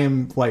 where I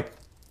am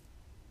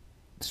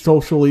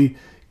socially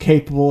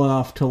capable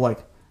enough to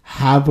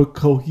have a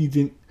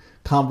coherent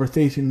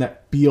conversation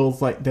that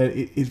feels like that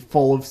it is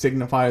full of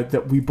signifiers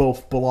that we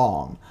both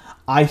belong.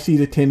 I see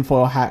the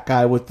tinfoil hat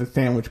guy with the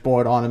sandwich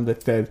board on him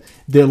that says,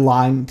 "They're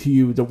lying to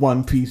you, the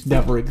One Piece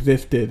never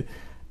existed,"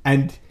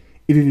 and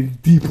it is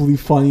deeply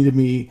funny to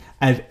me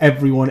as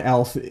everyone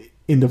else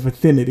in the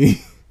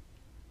vicinity.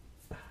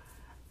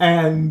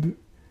 And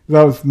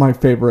that was my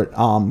favorite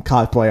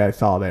cosplay I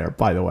saw there,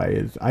 by the way.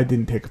 Is I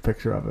didn't take a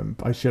picture of him.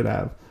 I should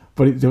have.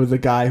 But there was a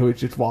guy who was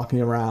just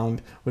walking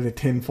around with a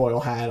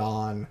tinfoil hat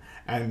on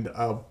and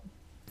a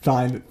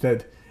sign that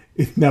said,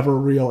 "It's never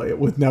real. It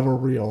was never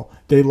real.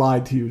 They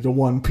lied to you. The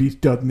One Piece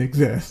doesn't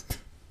exist.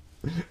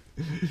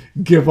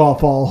 Give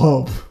up all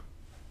hope."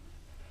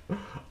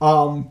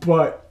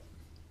 But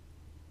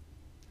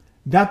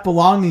that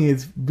belonging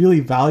is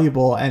really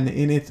valuable, and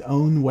in its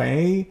own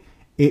way,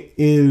 it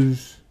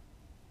is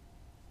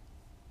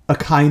a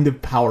kind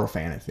of power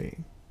fantasy.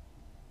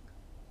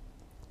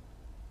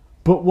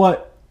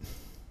 But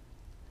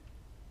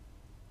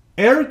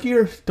Air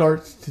Gear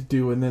starts to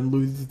do and then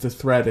loses the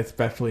thread,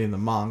 especially in the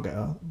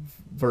manga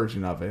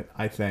version of it,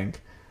 I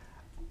think.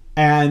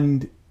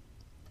 And,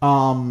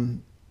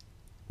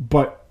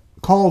 but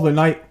Call of the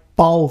Night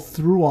follows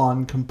through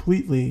on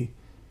completely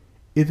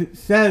is it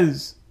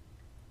says,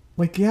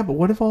 like, yeah, but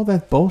what if all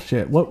that's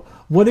bullshit?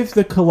 What if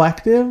the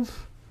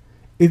collective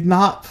is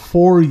not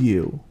for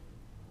you?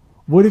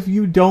 What if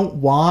you don't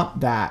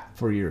want that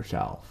for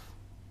yourself?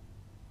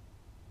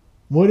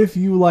 What if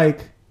you're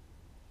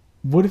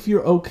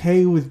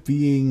okay with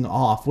being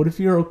off? What if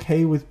you're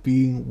okay with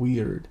being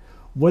weird?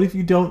 What if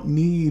you don't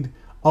need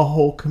a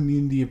whole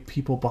community of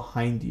people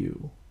behind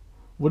you?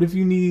 What if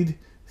you need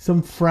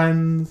some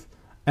friends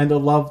and a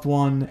loved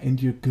one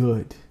and you're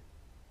good?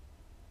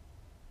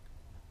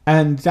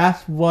 And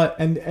that's what,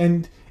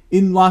 and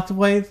in lots of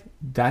ways,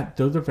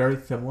 those are very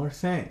similar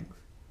sayings.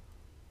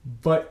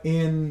 But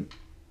in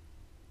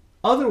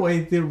other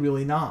ways, they're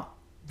really not.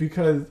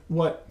 Because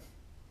what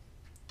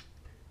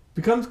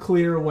becomes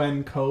clear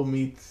when Ko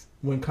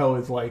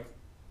is like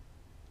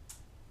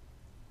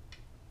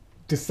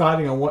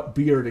deciding on what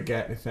beer to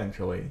get,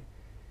 essentially,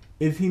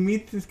 is he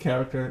meets this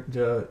character,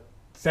 the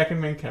second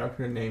main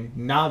character named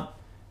Nazuna.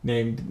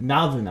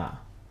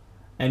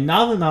 And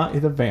Nazuna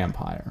is a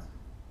vampire.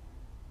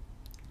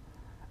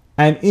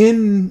 And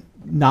in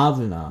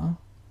Nazuna,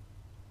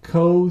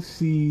 Ko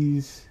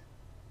sees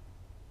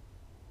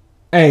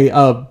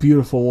a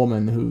beautiful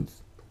woman who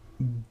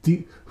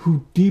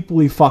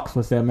deeply fucks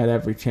with him at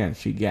every chance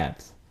she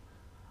gets.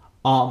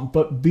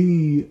 But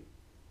B,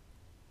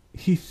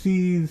 he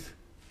sees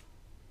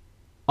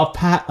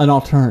an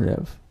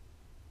alternative.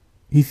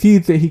 He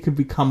sees that he could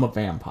become a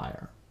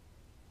vampire.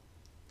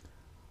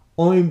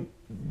 Only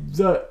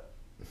the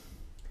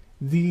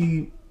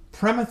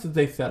premise that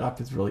they set up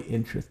is really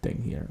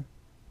interesting here.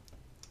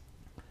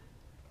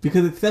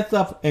 Because it sets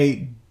up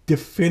a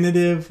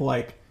definitive,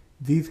 like,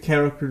 these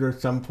characters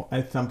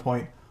at some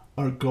point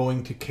are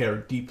going to care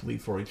deeply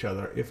for each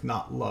other, if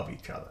not love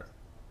each other.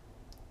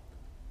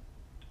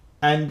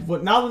 And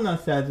what Nazuna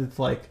says is,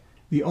 like,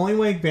 the only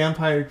way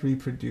vampires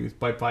reproduce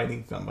by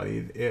biting somebody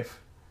is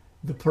if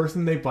the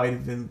person they bite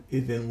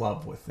is in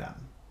love with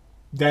them.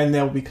 Then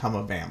they'll become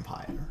a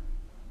vampire.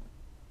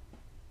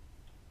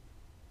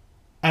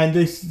 And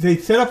they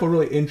set up a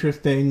really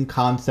interesting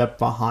concept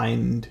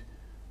behind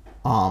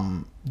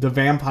the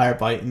vampire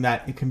bite, in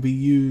that it can be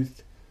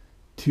used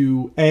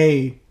to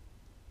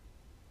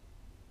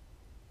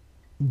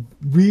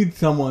read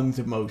someone's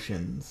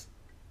emotions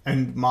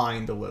and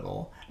mind a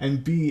little,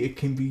 and B, it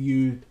can be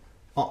used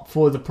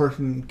for the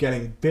person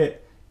getting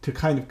bit to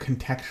kind of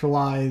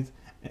contextualize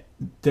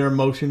their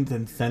emotions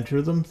and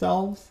center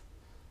themselves.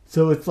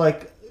 So it's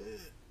like,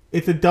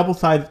 it's a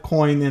double-sided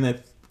coin, and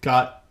it's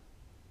got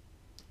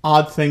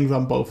odd things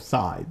on both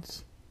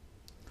sides.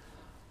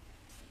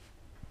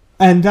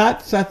 And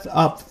that sets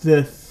up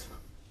this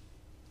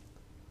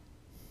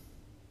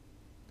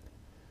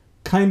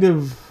kind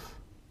of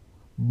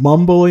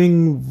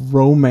mumbling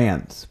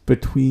romance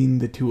between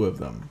the two of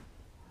them.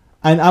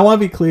 And I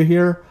want to be clear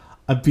here,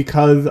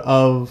 because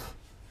of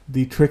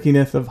the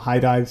trickiness of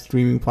HIDIVE's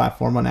streaming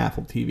platform on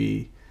Apple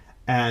TV,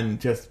 and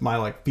just my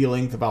like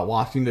feelings about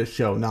watching this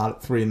show not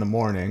at 3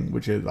 a.m,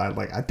 which is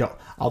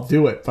I'll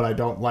do it, but I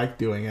don't like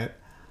doing it.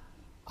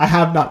 I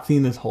have not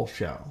seen this whole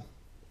show.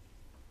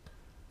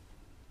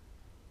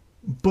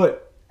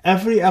 But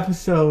every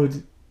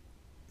episode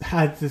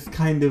has this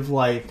kind of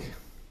like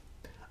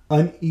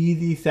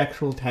uneasy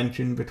sexual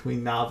tension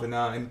between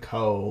Nazuna and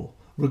Ko,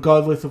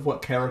 regardless of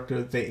what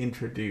characters they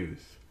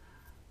introduce.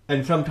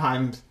 And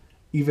sometimes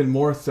even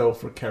more so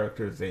for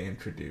characters they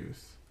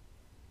introduce.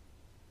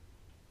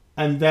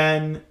 And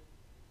then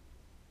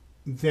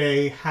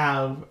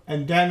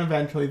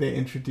eventually they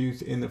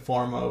introduce, in the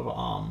form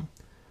of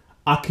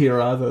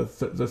Akira,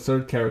 the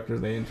third character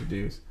they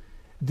introduce,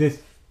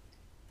 this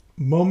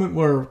moment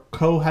where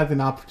Ko has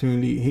an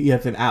opportunity, he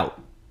has an out.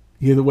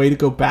 He has a way to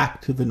go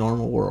back to the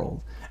normal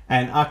world.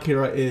 And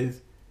Akira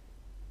is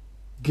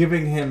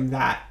giving him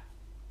that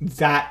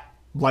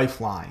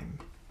lifeline.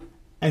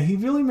 And he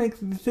really makes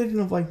the decision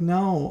of like,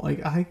 no,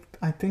 like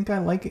I think I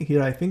like it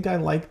here. I think I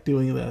like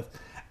doing this.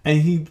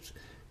 And he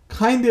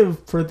kind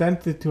of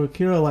presents it to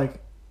Akira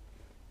like,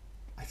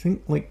 I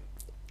think like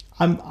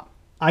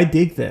I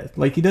dig this.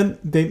 Like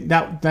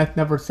that's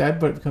never said,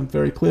 but it becomes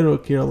very clear to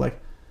Akira like,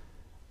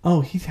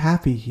 oh, he's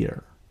happy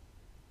here.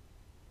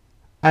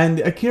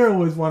 And Akira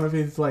was one of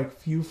his like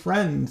few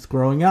friends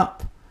growing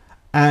up,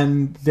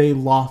 and they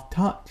lost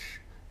touch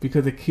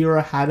because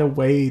Akira had a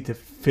way to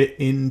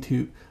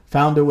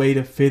found a way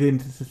to fit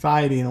into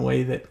society in a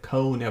way that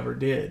Ko never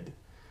did.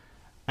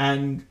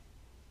 And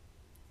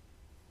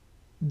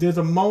there's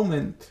a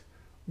moment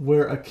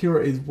where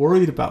Akira is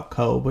worried about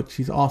Ko, but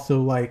she's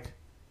also like,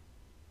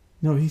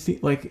 no, it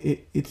seemed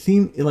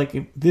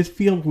like this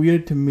feels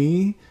weird to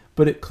me,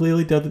 but it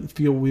clearly doesn't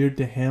feel weird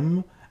to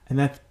him, and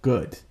that's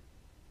good.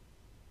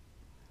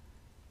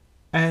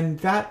 And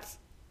that's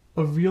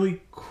a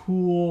really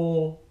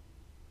cool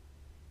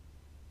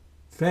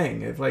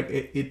thing. It's like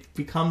it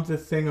becomes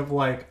this thing of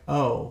like,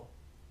 oh,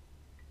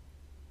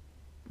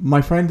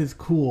 my friend is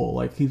cool.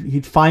 Like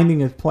he's finding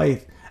his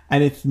place,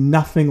 and it's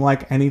nothing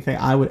like anything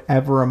I would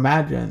ever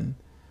imagine.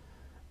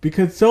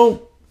 Because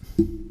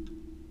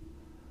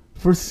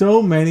for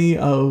so many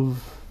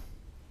of,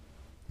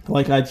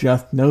 like I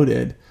just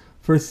noted,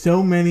 for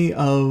so many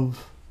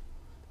of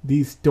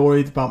these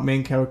stories about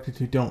main characters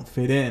who don't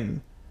fit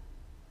in,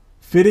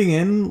 fitting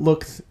in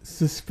looks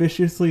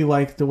suspiciously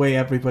like the way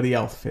everybody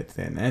else fits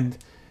in. And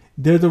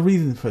there's a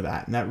reason for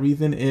that. And that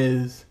reason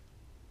is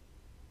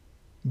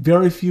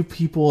very few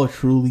people are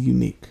truly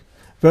unique.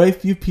 Very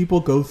few people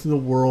go through the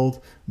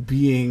world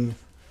being,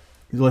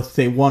 let's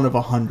say, one of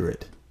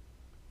 100.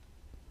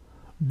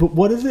 But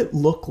what does it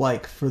look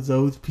like for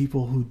those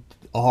people who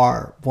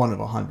are one of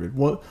 100?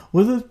 What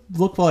does it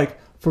look like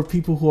for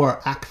people who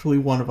are actually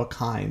one of a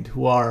kind,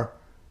 who are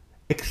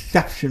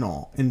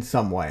exceptional in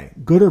some way,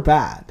 good or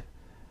bad?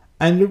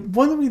 And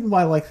one of the reasons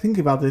why I like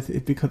thinking about this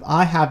is because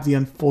I have the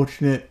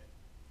unfortunate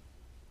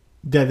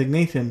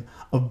designation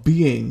of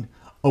being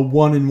a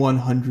 1 in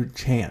 100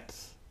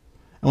 chance.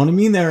 And what I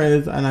mean there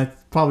is, and I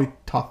probably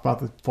talked about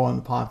this before on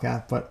the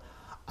podcast, but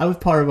I was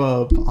part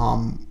of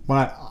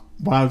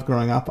when I was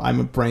growing up, I'm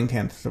a brain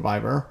cancer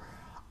survivor.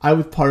 I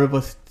was part of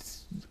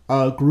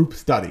a group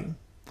study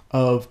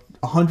of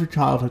 100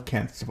 childhood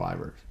cancer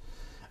survivors.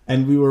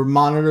 And we were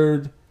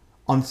monitored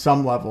on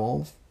some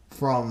level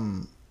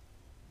from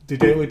the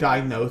day we were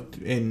diagnosed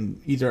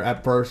in either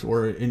at birth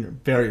or in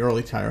very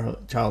early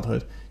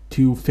childhood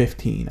to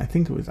 15. I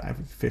think I was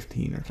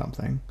 15 or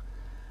something.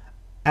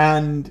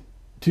 And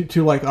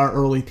to like our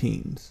early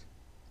teens.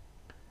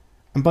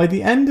 And by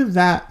the end of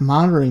that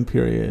monitoring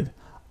period,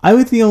 I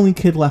was the only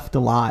kid left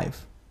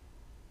alive.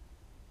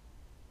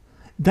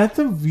 That's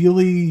a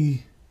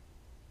really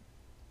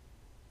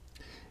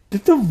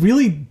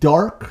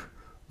dark,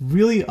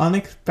 really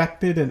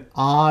unexpected and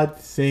odd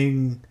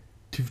thing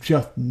to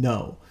just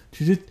know.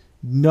 To just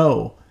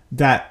know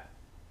that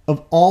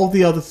of all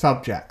the other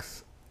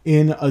subjects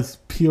in a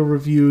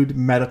peer-reviewed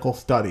medical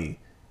study,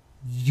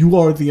 you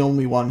are the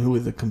only one who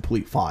is a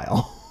complete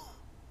file.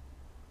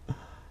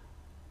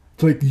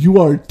 It's like,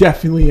 you are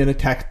definitely in a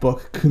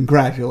textbook.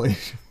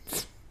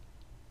 Congratulations.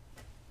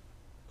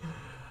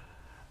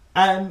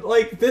 And,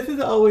 like, this is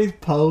always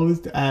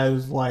posed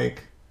as,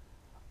 like,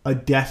 a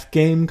death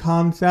game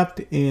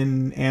concept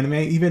in anime,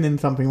 even in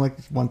something like,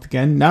 once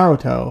again,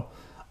 Naruto.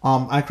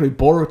 Actually,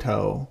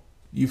 Boruto,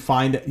 you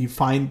find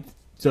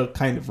the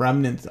kind of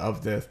remnants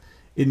of this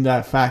in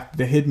that fact,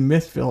 the Hidden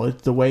Mist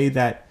Village, the way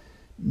that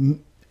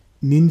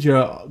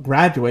ninja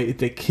graduate is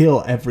they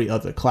kill every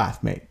other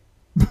classmate.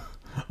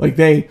 Like,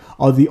 they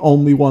are the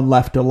only one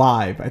left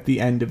alive at the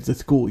end of the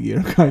school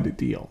year kind of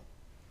deal.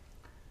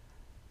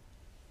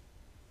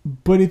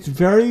 But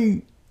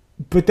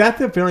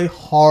that's a very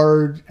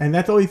hard, and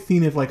that's always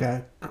seen as like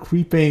a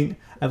creeping,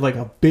 as like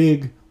a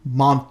big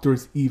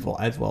monstrous evil,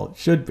 as well it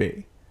should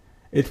be.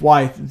 It's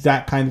why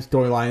that kind of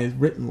storyline is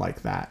written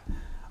like that.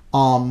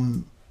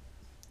 In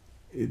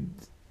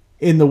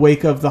the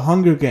wake of the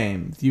Hunger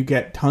Games, you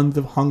get tons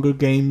of Hunger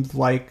Games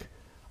like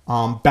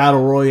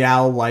Battle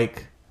Royale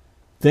like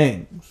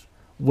things,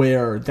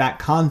 where that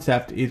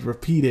concept is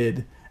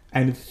repeated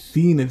and it's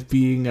seen as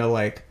being a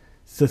like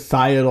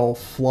societal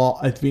flaw,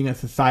 as being a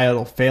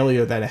societal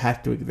failure that it has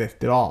to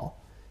exist at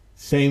all.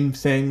 Same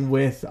thing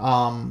with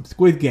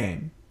Squid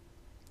Game.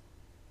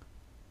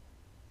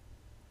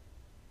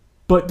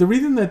 But the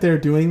reason that they're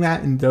doing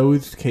that in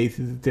those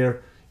cases is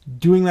they're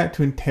doing that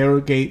to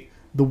interrogate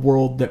the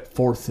world that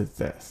forces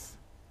this.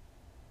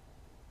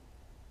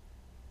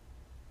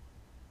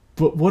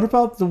 But what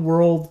about the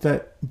world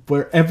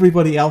where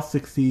everybody else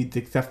succeeds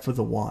except for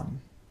the one?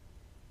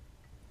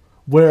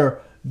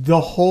 Where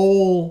the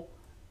whole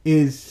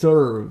is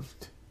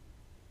served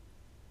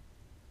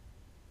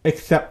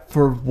except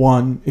for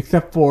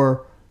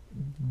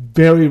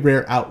very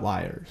rare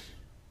outliers.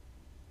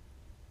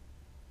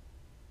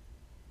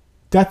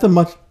 That's a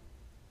much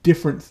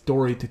different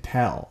story to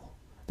tell.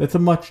 That's a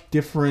much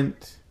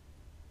different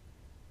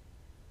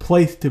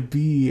place to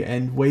be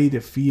and way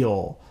to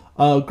feel.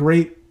 A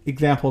great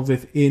example of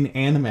this in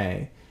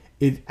anime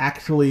is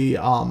actually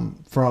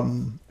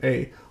from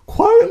a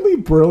quietly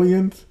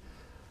brilliant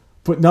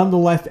but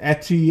nonetheless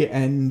ecchi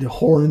and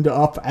horned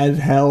up as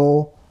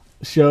hell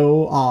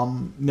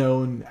show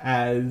known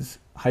as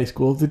High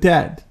School of the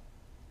Dead.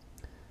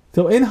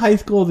 So in High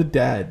School of the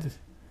Dead,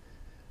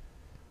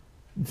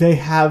 they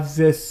have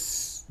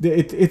this.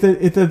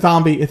 It's a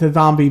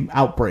zombie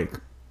outbreak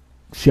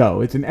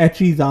show. It's an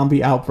ecchi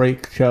zombie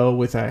outbreak show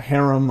with a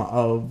harem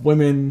of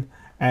women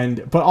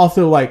but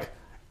also like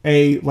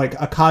a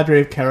cadre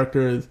of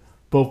characters,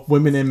 both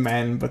women and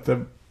men. But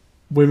the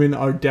women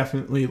are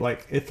definitely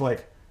like, it's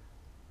like,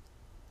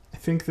 I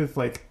think there's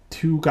like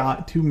two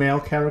male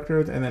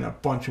characters and then a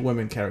bunch of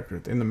women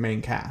characters in the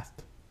main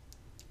cast.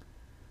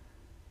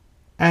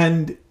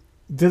 And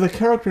there's a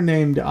character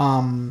named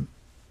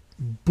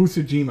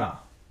Busujima,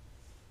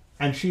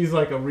 and she's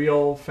like a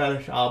real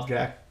fetish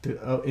object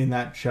in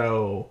that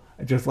show,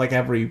 just like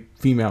every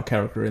female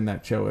character in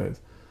that show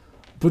is.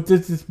 But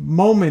there's this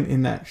moment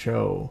in that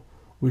show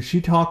where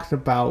she talks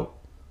about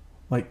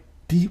like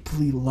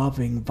deeply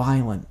loving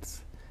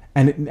violence.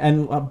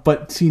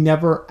 But she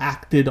never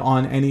acted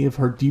on any of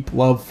her deep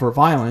love for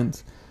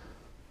violence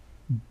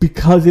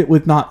because it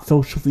was not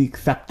socially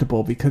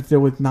acceptable, because there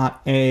was not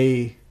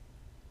a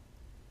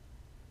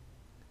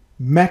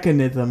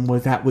mechanism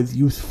that was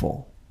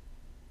useful.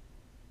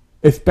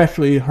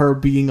 Especially her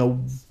being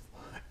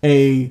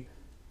a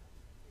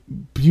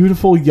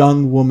beautiful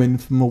young woman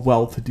from a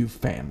well-to-do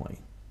family.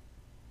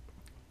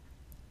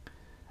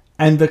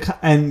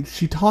 And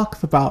she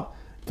talks about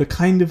the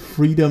kind of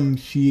freedom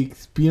she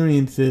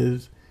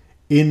experiences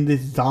in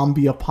this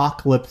zombie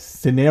apocalypse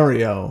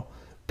scenario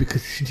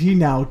because she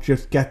now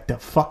just gets to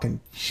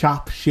fucking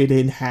chop shit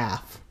in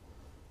half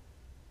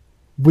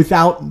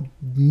without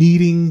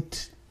needing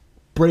to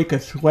break a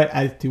sweat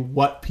as to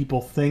what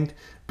people think,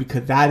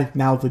 because that is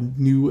now the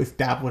new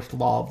established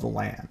law of the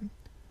land.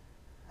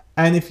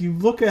 And if you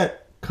look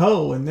at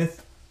Ko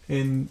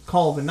in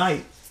Call of the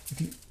Night,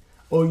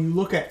 or you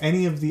look at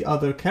any of the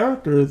other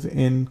characters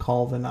in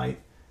Call of the Night,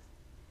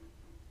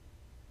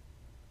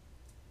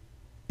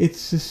 it's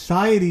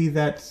society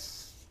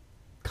that's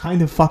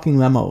kind of fucking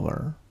them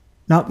over,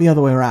 not the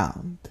other way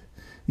around.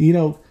 You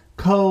know,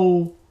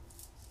 Ko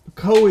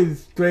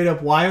is straight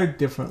up wired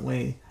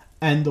differently,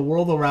 and the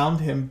world around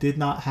him did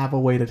not have a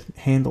way to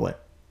handle it.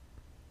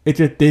 It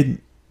just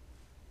didn't.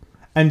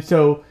 And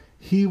so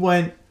he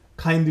went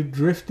kind of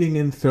drifting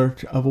in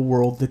search of a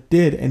world that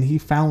did, and he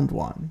found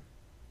one.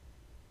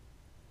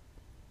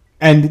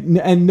 And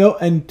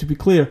to be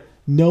clear,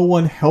 no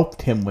one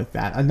helped him with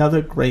that.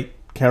 Another great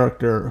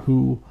character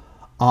who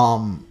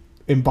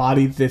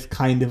embodies this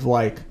kind of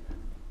like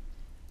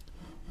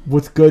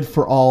what's good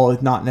for all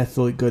is not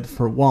necessarily good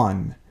for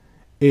one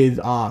is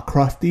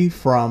Krusty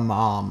from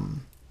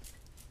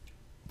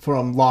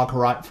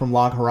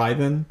Log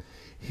Horizon.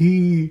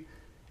 He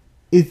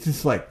is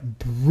this like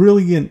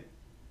brilliantly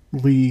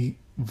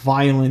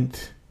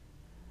violent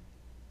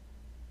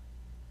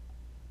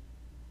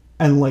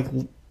and like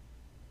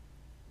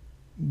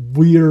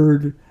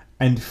weird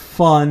and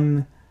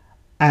fun,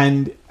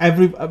 and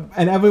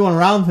everyone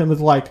around him is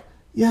like,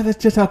 yeah,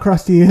 that's just how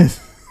Krusty is.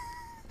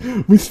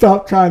 We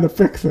stopped trying to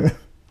fix it.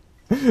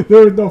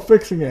 There is no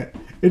fixing it.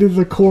 It is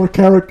a core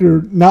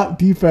character, not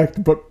defect,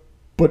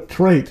 but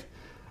trait,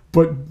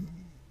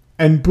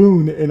 and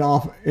boon in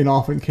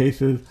often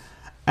cases.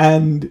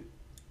 And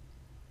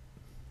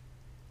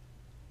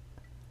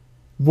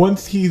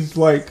once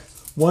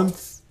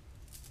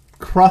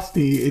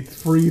Krusty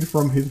is freed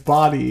from his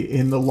body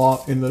in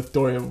the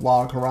story of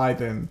Log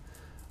Horizon,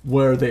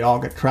 where they all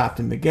get trapped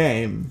in the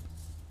game,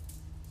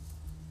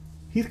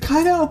 he's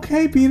kind of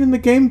okay being in the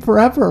game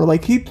forever.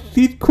 Like he's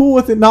cool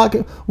with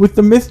it with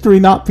the mystery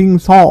not being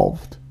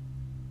solved.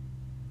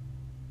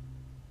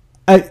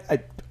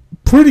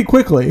 Pretty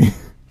quickly.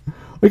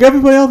 Like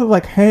everybody else is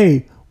like,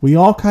 hey, we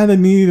all kind of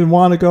need and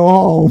want to go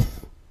home.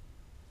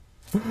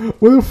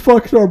 Where the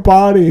fuck's our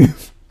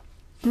bodies?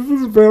 This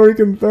is very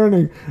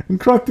concerning. And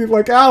Krusty's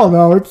like, I don't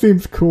know, it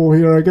seems cool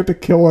here. I get to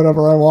kill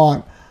whatever I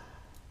want.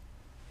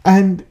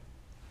 And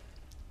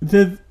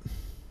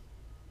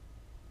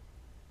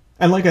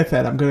like I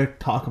said, I'm going to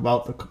talk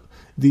about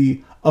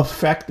the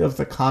effect of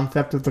the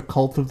concept of the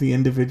cult of the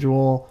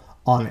individual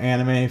on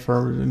anime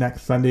for the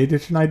next Sunday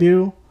edition I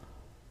do.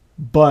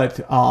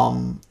 But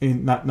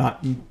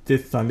not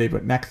this Sunday,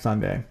 but next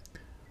Sunday.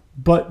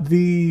 But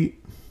these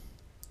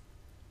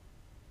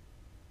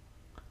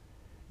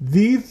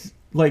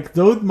like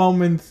those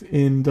moments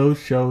in those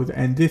shows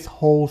and this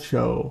whole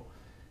show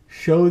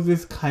shows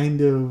this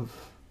kind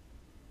of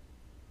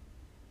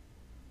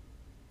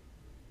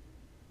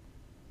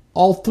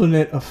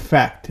alternate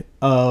effect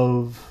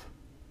of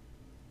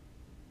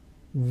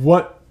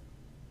what,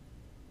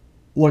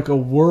 like a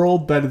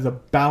world that is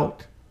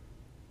about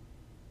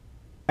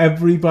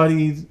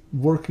everybody's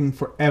working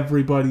for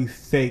everybody's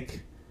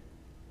sake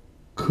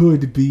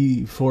could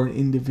be for an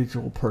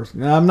individual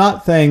person. And I'm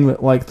not saying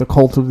that like the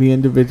cult of the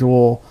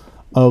individual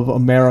of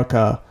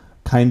America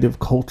kind of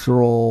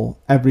cultural,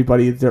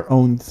 everybody is their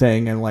own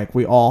thing and like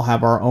we all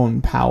have our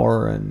own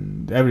power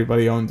and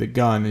everybody owns a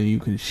gun and you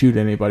can shoot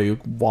anybody who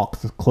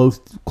walks close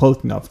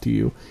enough to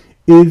you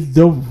is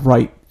the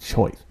right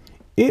choice.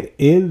 It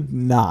is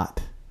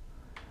not.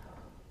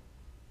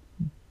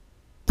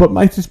 But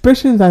my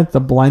suspicion is that it's a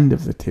blend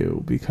of the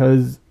two,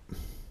 because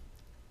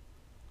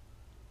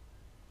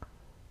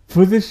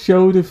for this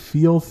show to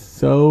feel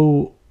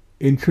so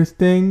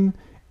interesting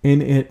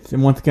in its,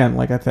 and once again,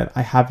 like I said,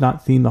 I have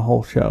not seen the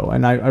whole show,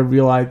 and I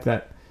realize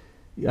that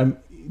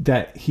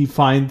that he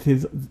finds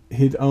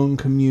his own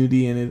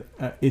community and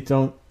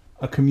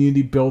a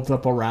community built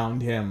up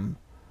around him.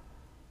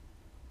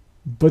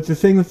 But the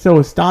thing that's so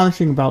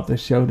astonishing about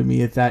this show to me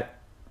is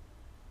that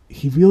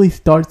he really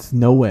starts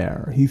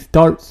nowhere. He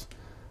starts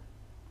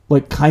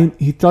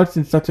he starts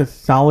in such a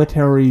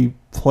solitary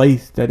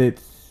place that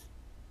it's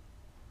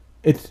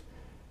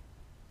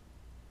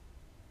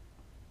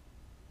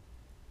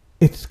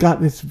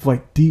got this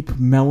like deep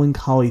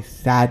melancholy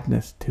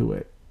sadness to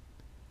it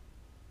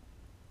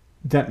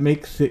that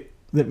makes it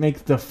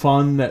the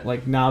fun that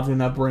like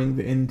Nazuna brings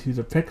into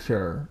the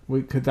picture,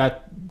 because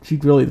that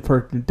she's really the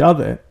person who does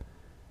it,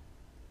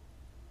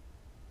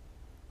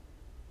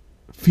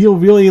 feel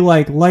really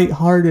like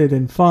lighthearted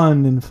and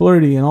fun and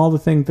flirty and all the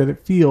things that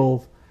it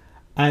feels.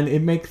 And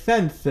it makes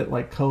sense that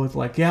like Ko is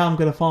like, yeah, I'm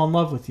gonna fall in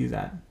love with you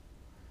then,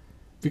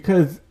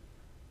 because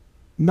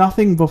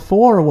nothing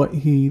before what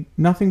he's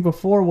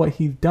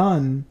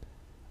done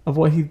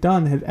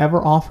has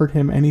ever offered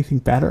him anything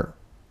better.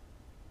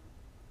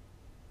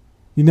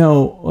 You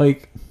know,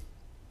 like,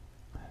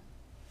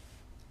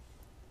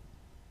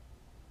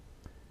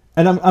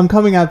 and I'm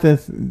coming at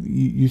this,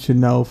 you should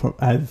know,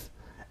 as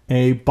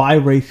a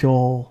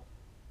biracial,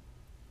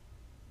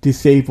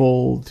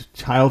 disabled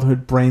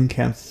childhood brain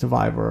cancer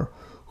survivor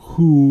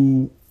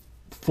who,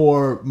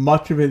 for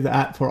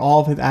all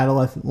of his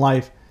adolescent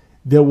life,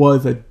 there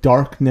was a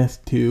darkness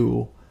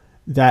to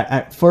that.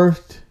 At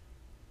first,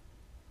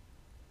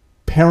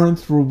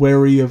 parents were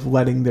wary of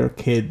letting their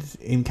kids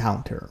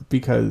encounter,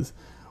 because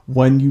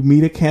when you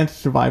meet a cancer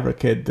survivor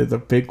kid, there's a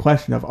big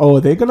question of,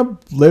 are they going to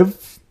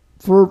live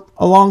for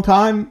a long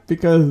time?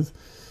 Because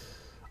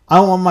I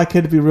don't want my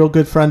kid to be real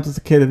good friends with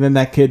a kid and then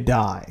that kid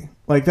die.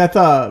 Like, that's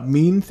a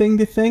mean thing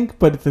to think,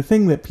 but it's a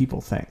thing that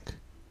people think.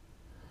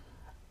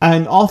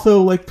 And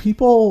also, like,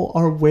 people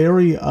are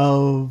wary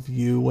of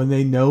you when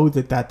they know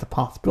that that's a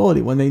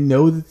possibility, when they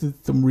know that there's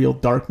some real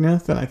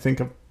darkness, and I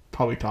think I've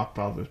probably talked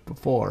about this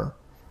before.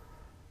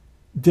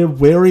 They're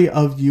wary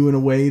of you in a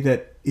way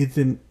that you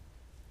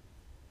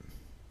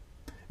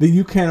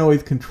can't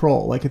always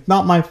control. Like, it's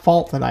not my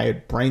fault that I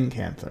had brain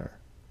cancer.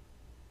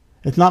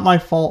 It's not my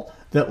fault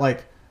that,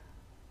 like,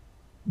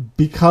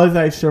 because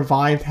I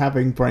survived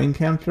having brain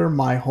cancer,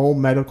 my whole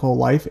medical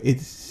life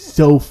is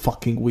so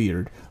fucking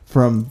weird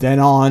from then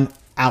on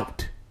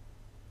out.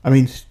 I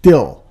mean,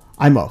 still,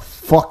 I'm a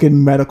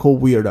fucking medical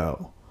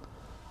weirdo.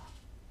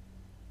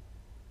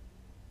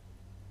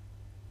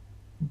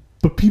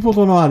 But people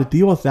don't know how to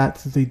deal with that,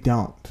 so they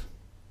don't.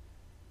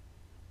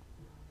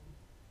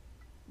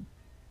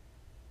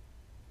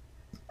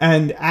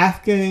 And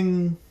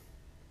asking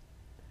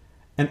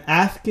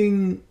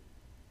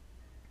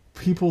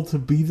people to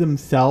be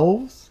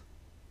themselves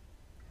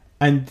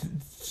and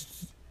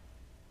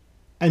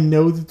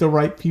know that the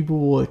right people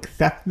will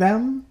accept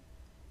them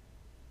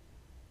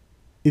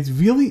is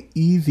really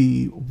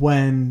easy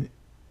when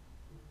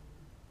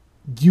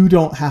you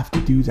don't have to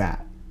do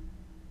that.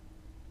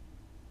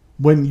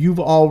 When you've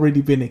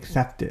already been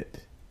accepted.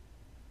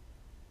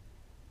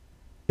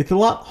 It's a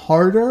lot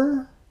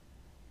harder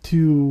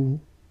to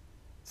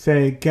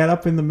say, get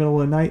up in the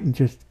middle of the night and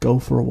just go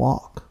for a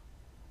walk.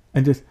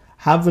 And just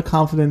have the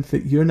confidence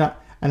that you're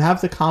not, and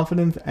have the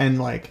confidence and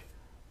like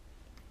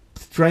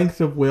strength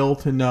of will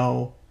to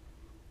know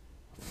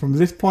from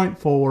this point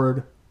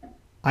forward,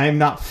 I am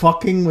not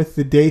fucking with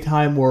the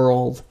daytime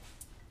world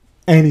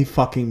any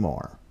fucking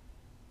more.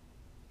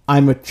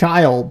 I'm a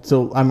child,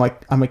 so I'm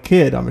a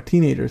kid, I'm a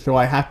teenager, so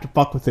I have to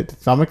fuck with it to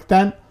some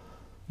extent,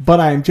 but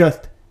I'm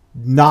just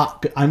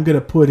not, I'm going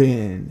to put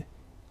in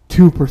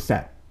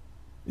 2%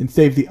 and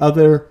save the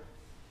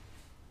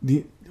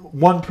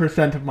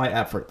 1% of my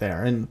effort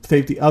there, and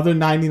save the other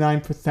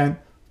 99%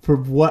 for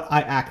what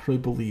I actually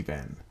believe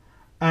in.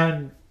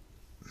 And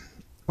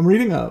I'm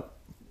reading a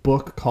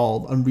book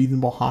called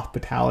Unreasonable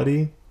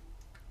Hospitality,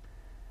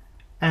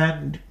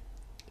 and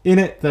in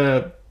it,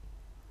 the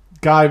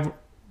guy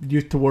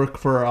used to work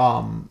for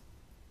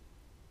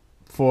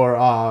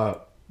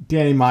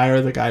Danny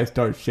Meyer, the guy who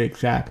started Shake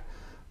Shack.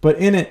 But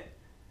in it,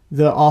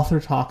 the author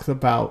talks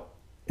about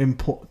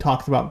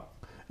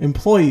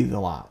employees a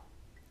lot.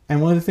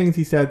 And one of the things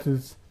he says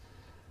is,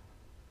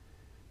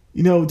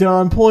 you know, there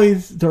are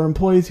employees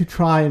who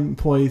try and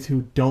employees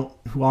who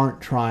aren't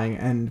trying,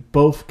 and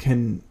both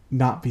can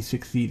not be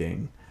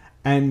succeeding.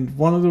 And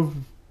one of the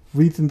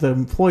reasons an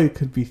employee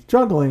could be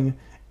struggling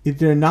is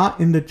they're not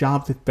in the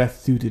job that's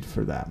best suited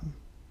for them.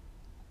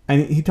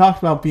 And he talks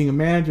about being a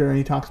manager, and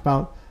he talks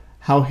about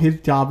how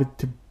his job is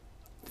to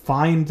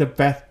find the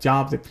best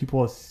job that people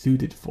are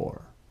suited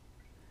for.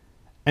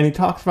 And he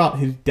talks about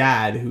his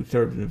dad, who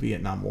served in the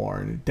Vietnam War,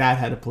 and his dad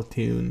had a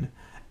platoon,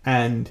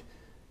 and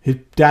his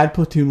dad's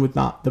platoon was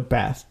not the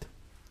best.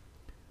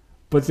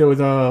 But there was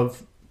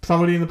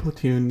somebody in the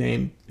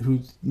platoon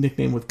whose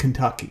nickname was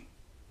Kentucky.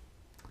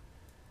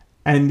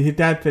 And his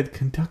dad said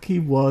Kentucky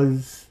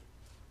was,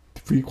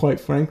 to be quite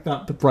frank,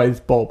 not the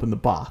brightest bulb in the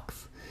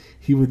box.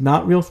 He was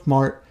not real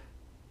smart,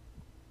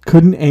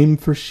 couldn't aim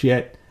for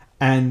shit,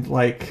 and,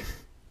 like,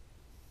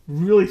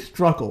 really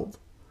struggled.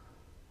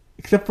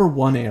 Except for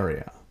one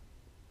area.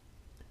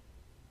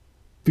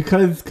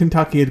 Because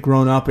Kentucky had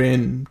grown up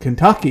in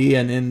Kentucky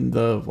and in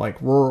the, like,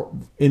 rural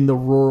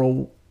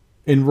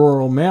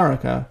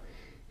America,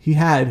 he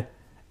had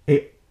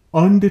a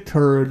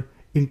undeterred,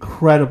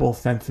 incredible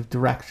sense of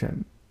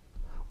direction,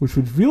 which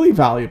was really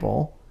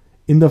valuable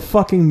in the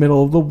fucking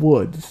middle of the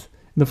woods,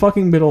 in the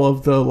fucking middle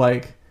of the,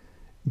 like,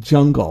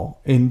 jungle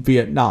in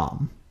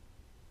Vietnam.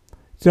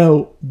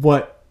 So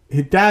what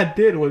his dad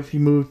did was he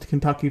moved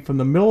Kentucky from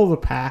the middle of the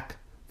pack,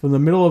 from the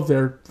middle of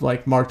their,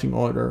 like, marching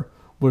order,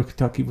 where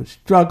Kentucky was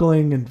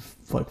struggling and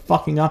like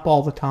fucking up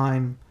all the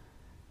time,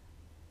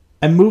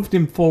 and moved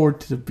him forward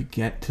to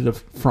the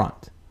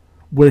front,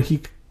 where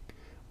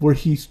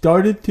he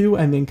started to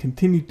and then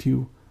continued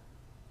to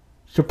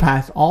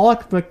surpass all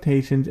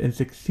expectations and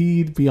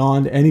succeed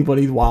beyond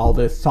anybody's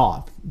wildest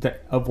thoughts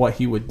of what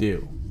he would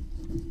do.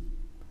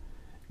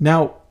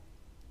 Now,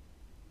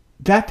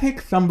 that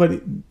takes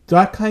somebody,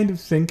 that kind of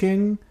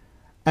thinking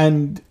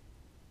and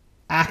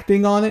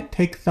acting on it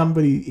takes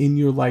somebody in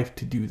your life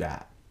to do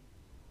that.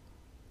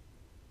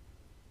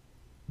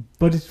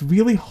 But it's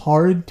really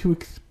hard to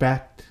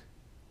expect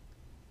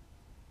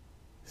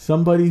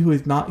somebody who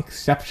is not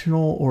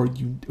exceptional or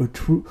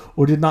true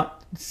or did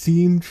not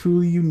seem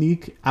truly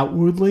unique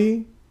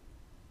outwardly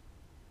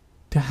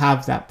to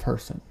have that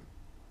person.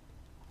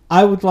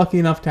 I was lucky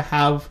enough to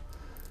have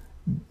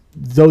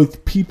those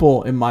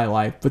people in my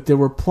life, but there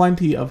were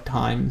plenty of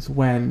times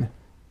when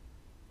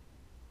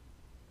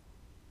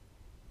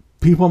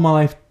people in my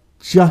life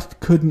just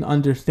couldn't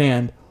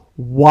understand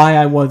why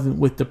I wasn't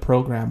with the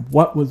program,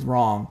 what was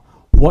wrong,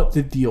 what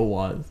the deal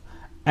was.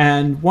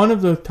 And one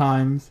of those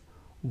times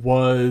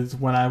was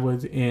when I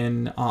was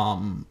in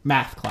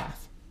math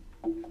class.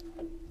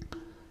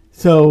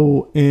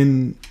 So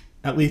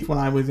at least when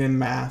I was in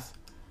math,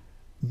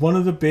 one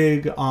of the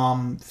big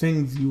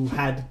things you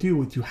had to do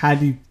was you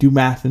had to do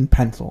math in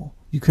pencil.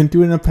 You couldn't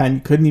do it in a pen. You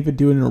couldn't even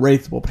do it in an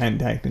erasable pen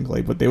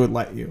technically, but they would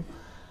let you.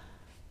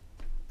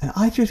 And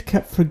I just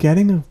kept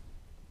forgetting a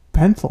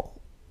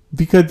pencil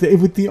because it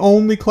was the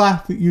only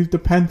class that used a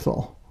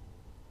pencil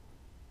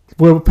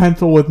where a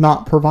pencil was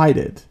not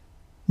provided.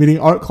 Meaning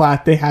art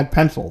class, they had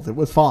pencils. It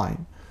was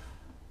fine.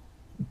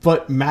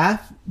 But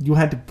math, you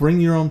had to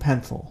bring your own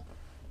pencil.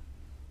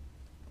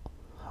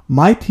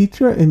 My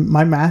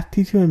math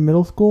teacher in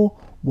middle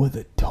school was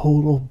a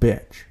total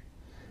bitch.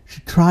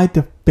 She tried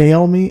to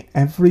fail me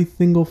every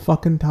single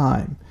fucking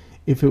time.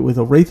 If it was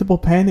a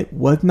erasable pen, it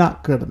was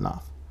not good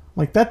enough.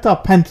 Like, that's a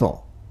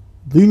pencil.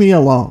 Leave me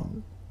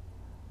alone.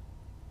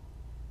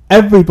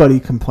 Everybody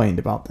complained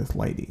about this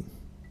lady.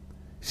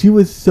 She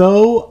was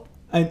so,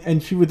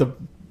 and she was a,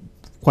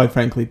 quite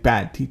frankly,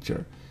 bad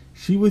teacher.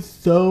 She was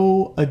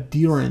so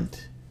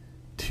adherent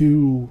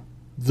to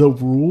the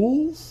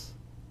rules,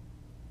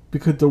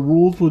 because the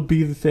rules would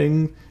be the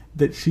thing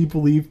that she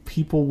believed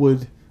people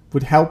would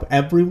help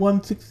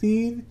everyone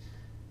succeed,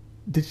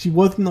 that she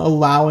wasn't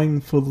allowing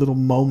for little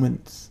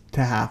moments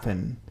to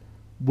happen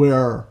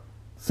where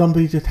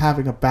somebody's just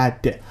having a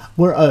bad day,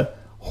 where a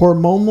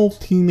hormonal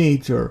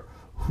teenager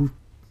who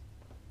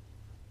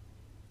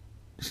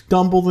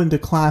stumbled into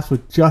class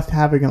with just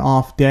having an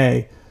off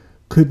day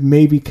could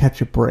maybe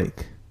catch a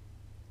break.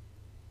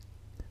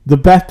 The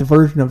best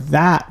version of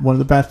that, one of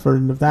the best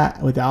versions of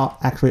that, was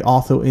actually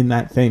also in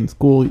that same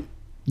school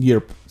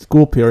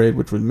period,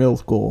 which was middle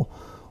school,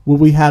 where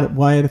I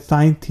had a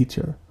science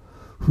teacher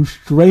who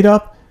straight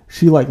up,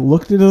 she like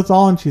looked at us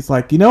all and she's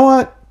like, you know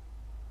what?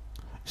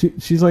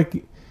 She's like,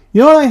 you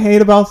know what I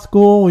hate about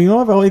school? You know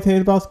what I've always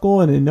hated about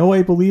school and in no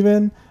way believe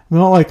in? And we're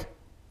all like,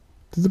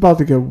 this is about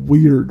to get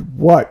weird.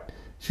 What?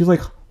 She's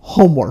like,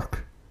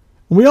 homework.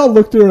 And we all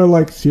looked at her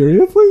like,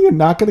 seriously? You're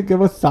not going to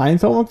give us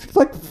science homework? She's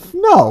like,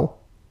 no.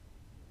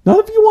 None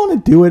of you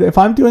want to do it. If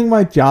I'm doing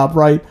my job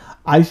right,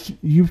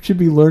 you should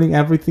be learning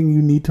everything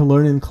you need to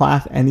learn in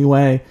class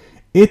anyway.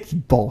 It's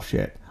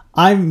bullshit.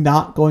 I'm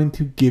not going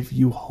to give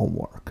you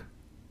homework.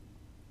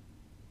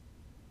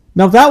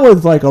 Now that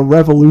was like a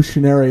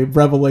revolutionary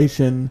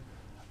revelation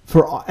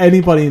for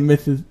anybody in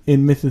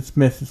Mrs.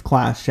 Smith's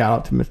class. Shout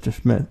out to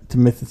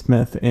Mrs.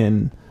 Smith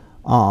in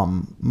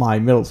my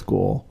middle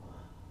school.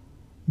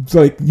 It's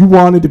like, you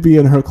wanted to be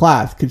in her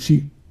class because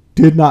she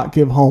did not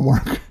give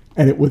homework,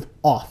 and it was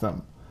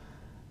awesome.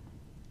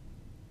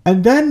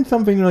 And then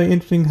something really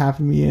interesting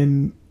happened to me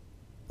in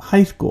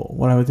high school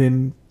when I was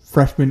in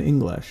freshman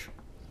English.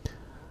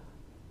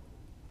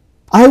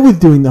 I was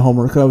doing the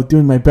homework. I was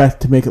doing my best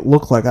to make it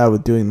look like I was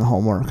doing the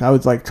homework. I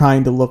was like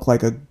trying to look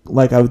like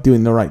I was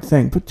doing the right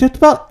thing. But just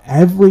about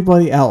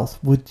everybody else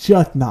was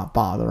just not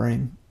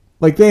bothering.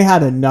 Like, they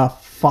had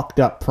enough fucked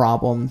up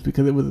problems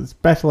because it was a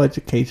special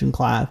education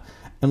class,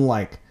 and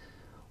like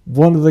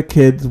one of the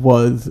kids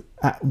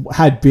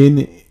had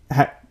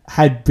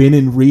been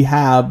in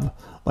rehab.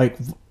 Like,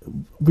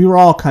 we were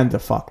all kinds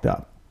of fucked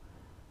up.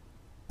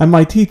 And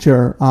my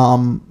teacher,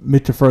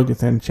 Mr.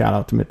 Ferguson, shout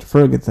out to Mr.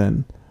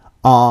 Ferguson,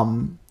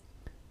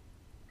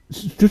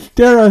 just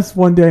stare at us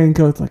one day and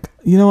goes like,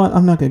 you know what,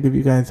 I'm not going to give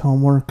you guys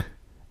homework.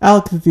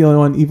 Alex is the only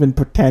one even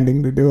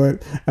pretending to do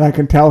it. And I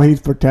can tell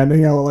he's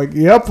pretending. I'm like,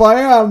 yep,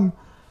 I am.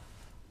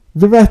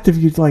 The rest of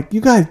you's like,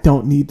 you guys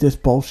don't need this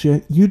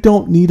bullshit. You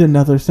don't need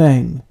another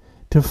thing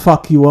to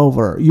fuck you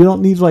over. You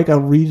don't need like a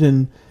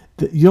reason.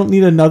 You don't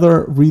need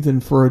another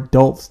reason for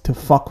adults to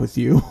fuck with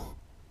you.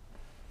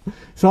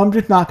 So I'm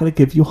just not going to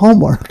give you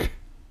homework.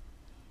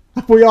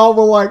 We all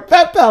were like,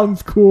 that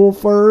sounds cool,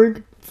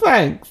 Ferg.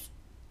 Thanks.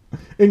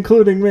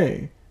 Including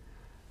me.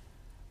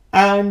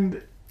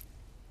 And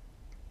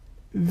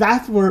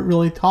that's where it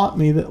really taught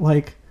me that,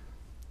 like,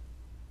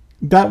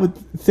 that was,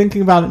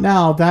 thinking about it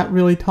now, that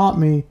really taught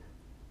me,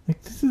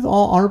 Like, this is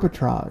all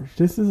arbitrage.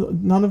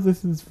 None of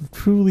this is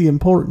truly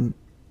important.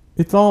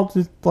 It's all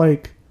just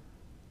like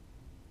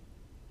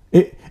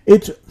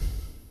it's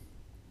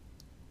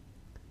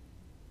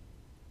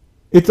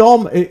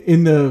all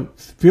in the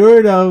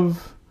spirit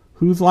of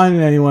Whose Line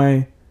It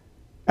Anyway.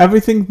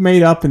 Everything's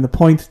made up and the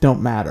points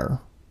don't matter.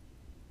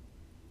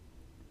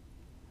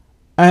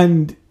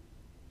 But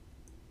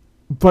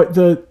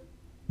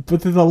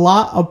there's a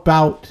lot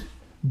about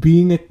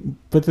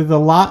but there's a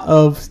lot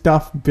of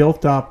stuff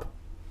built up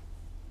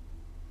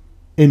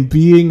in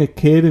being a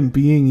kid and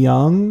being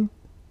young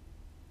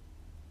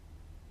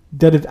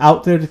that is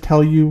out there to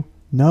tell you,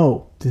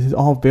 no, this is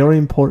all very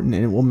important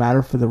and it will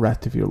matter for the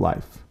rest of your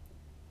life.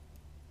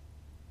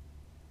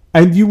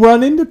 And you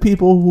run into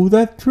people who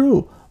that's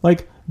true.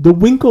 Like the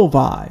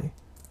Winklevi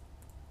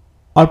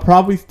are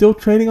probably still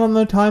trading on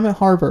their time at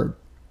Harvard.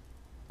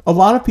 A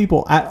lot of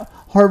people at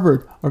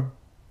Harvard are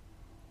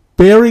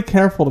very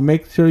careful to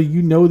make sure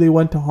you know they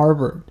went to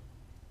Harvard.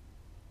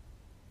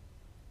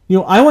 You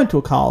know, I went to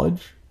a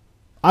college.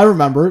 I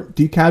remember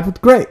DCAD was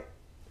great.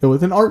 It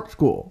was an art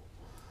school.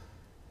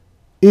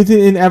 Is it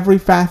in every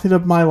facet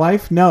of my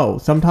life? No.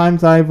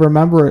 Sometimes I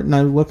remember it and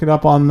I look it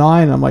up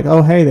online and I'm like,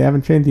 oh, hey, they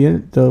haven't changed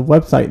the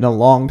website in a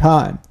long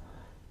time.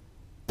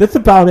 That's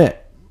about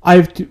it. I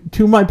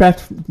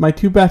have my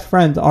two best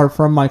friends are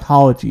from my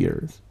college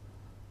years.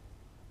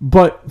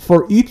 But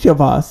for each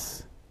of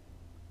us,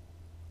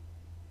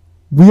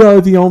 we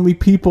are the only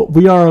people,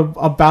 we are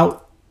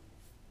about,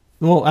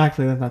 well,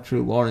 actually that's not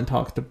true. Lauren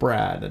talks to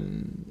Brad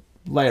and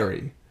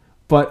Larry.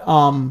 But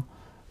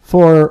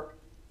for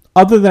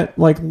other than,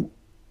 like,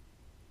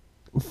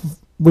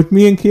 with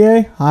me and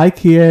Kie, hi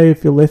Kie,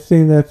 if you're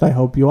listening to this, I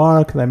hope you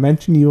are, because I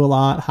mention you a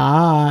lot.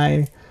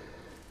 Hi.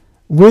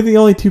 We're the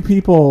only two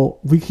people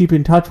we keep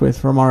in touch with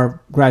from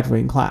our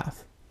graduating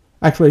class.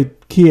 Actually,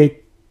 Kie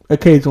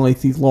occasionally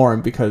sees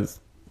Lauren because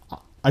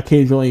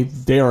occasionally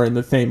they're in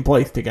the same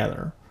place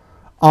together.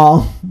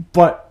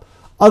 But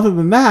other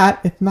than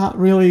that, it's not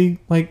really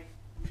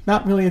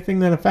a thing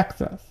that affects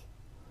us.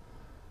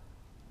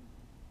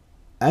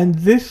 And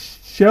this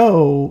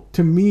show,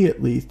 to me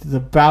at least, is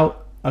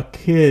about a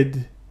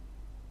kid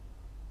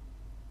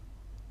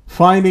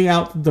finding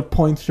out that the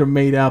points are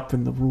made up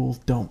and the rules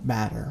don't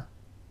matter.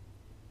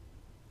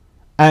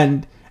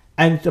 And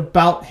it's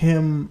about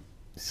him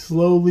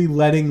slowly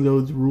letting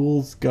those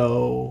rules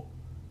go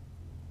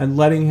and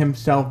letting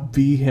himself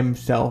be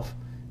himself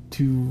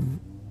to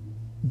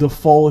the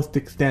fullest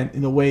extent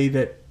in a way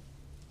that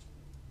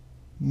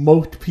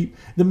most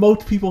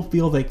people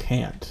feel they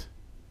can't.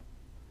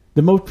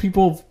 That most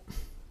people's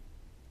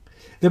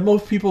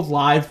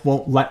lives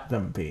won't let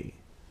them be.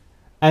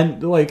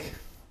 And like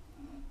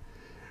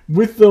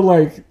with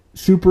the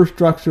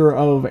superstructure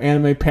of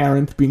anime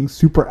parents being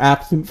super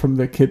absent from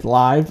their kids'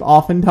 lives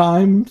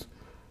oftentimes,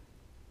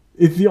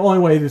 it's the only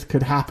way this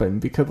could happen,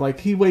 because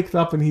he wakes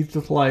up and he's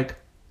just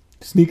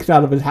sneaks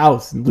out of his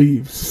house and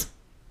leaves.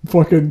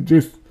 Fucking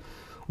just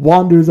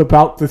wanders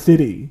about the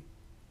city.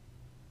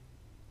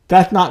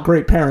 That's not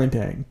great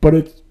parenting, but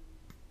it's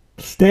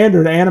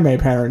standard anime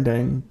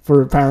parenting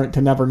for a parent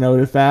to never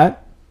notice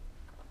that.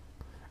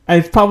 And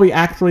it's probably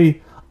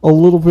actually a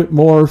little bit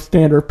more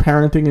standard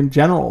parenting in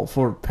general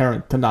for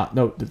parents to not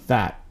notice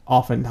that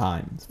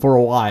oftentimes for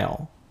a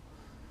while.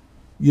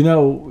 You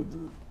know,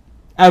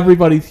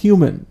 everybody's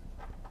human.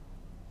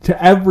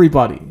 To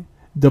everybody,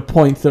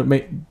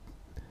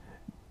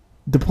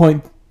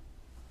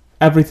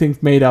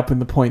 everything's made up and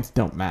the points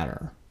don't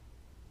matter.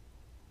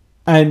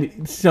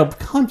 And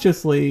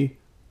subconsciously,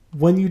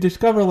 when you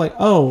discover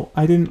oh,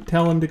 I didn't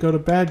tell him to go to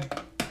bed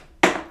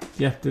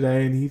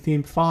yesterday and he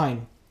seemed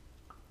fine.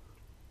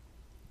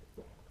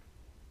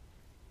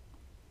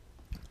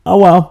 Oh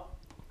well,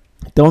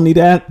 don't need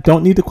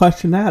to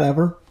question that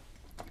ever.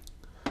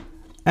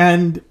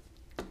 And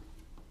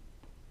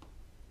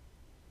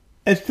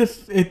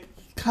it's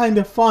kind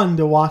of fun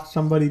to watch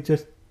somebody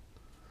just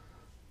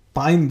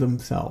find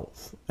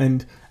themselves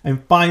and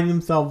find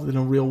themselves in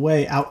a real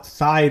way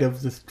outside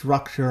of the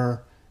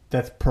structure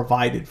that's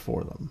provided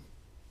for them.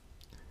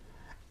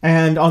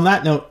 And on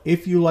that note,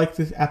 if you like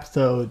this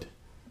episode,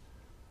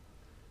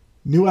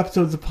 new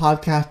episodes of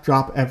podcast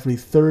drop every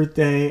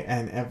Thursday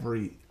and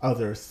every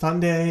other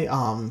Sunday.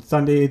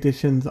 Sunday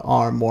editions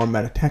are more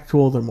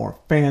metatextual, they're more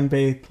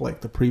fan-based,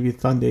 like the previous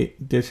Sunday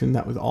edition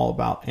that was all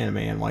about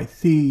Anime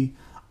NYC.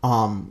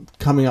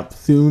 Coming up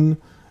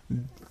soon,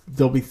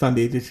 there'll be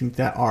Sunday editions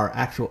that are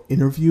actual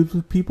interviews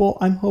with people,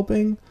 I'm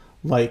hoping,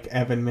 like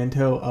Evan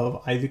Minto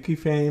of Izaki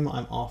fame.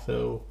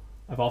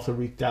 I've also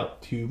reached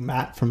out to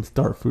Matt from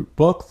Starfruit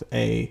Books,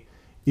 a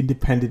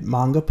independent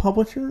manga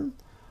publisher.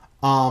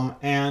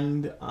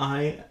 And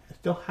I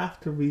still have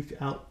to reach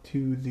out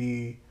to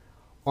the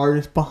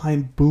artist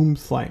behind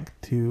Boomslank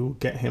to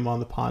get him on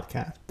the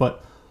podcast.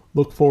 But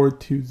look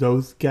forward to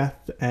those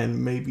guests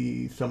and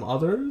maybe some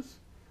others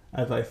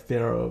as I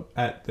stare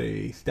at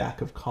the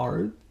stack of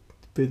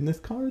business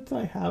cards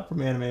I have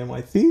from Anime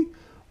NYC.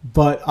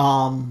 But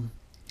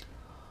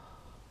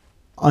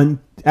And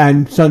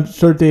some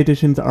Thursday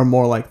editions are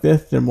more like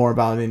this. They're more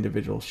about an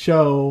individual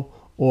show.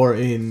 Or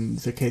in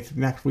the case of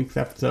next week's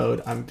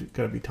episode, I'm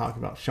going to be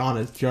talking about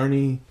Shauna's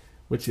Journey,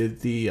 which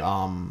is the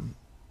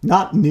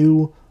not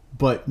new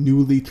but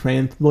newly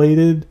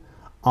translated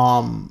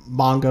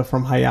manga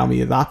from Hayao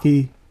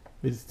Miyazaki.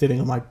 It's sitting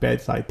on my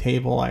bedside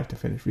table. I have to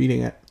finish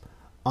reading it.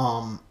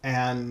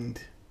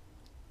 And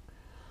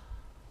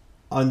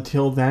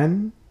until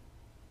then,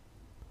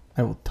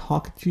 I will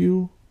talk to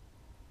you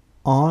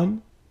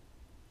on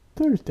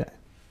Thursday.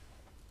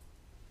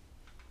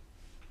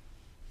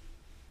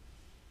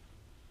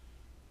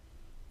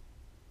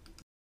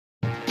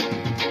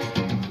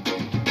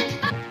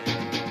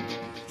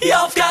夜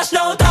更かし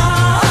の歌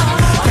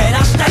照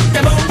らしてっ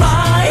てムーン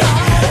ライ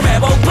ト目を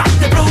奪っ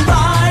てブルーラ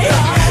イ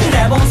ト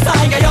レモンサ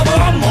イが呼ぶ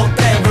思っ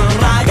てブ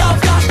ライ夜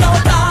更かしの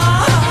歌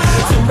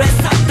連れ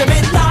去ってミ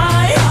ッド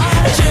ナイト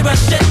自分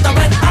知った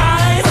レッド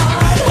アイズ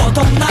大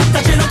人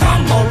たちのコ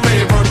ンボ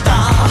リブだ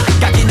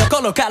ガキの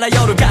頃から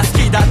夜が好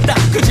きだった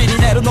9時に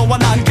寝るのは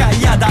なんか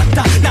嫌だっ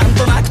たなん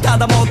となくた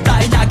だもっ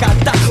たいなかっ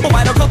たお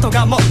前のこと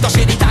がもっと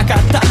知りたかっ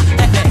た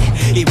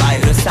いわ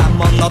ゆる三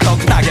文の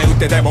徳投げ打っ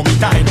てでも見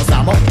たいの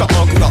さもっと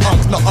奥の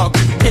奥の奥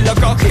色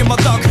濃く紐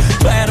解く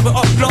12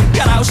オクロック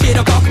から後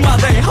ろ国ま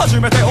で初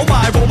めてお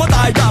前をま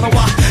たいたの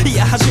はい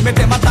や初め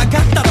てまた勝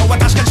ったのは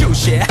確か中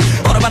止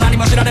俺は何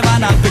も知らねば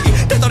なんて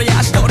手取り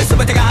足取り全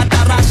てが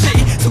新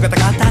しい姿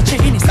形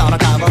にその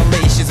かぶ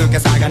り静け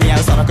さが似合う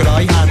その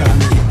黒い肌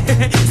に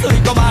吸い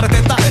込まれ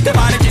てた手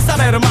招きさ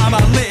れるまま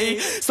に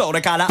そ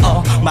れから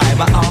お前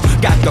は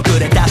学校く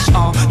れたし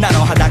女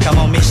の裸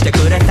も見して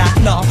くれた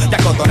のだ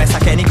ことね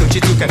酒に口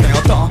つけて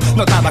音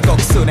のタバコ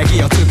くすね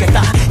ぎをつけ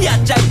たや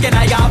っちゃいけ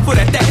ないが溢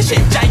れて知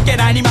っちゃいけ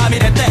ないにまみ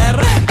れてる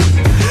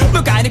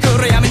迎えに来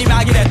る闇に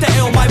紛れ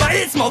てお前は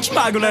いつも気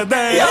まぐれ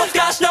で夜更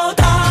かしの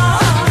歌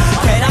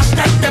照らし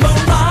てってムー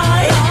ン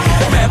ライ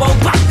ト目を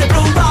奪ってブル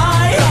ー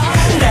ライ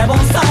トレモン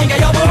サイ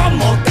が呼ぶ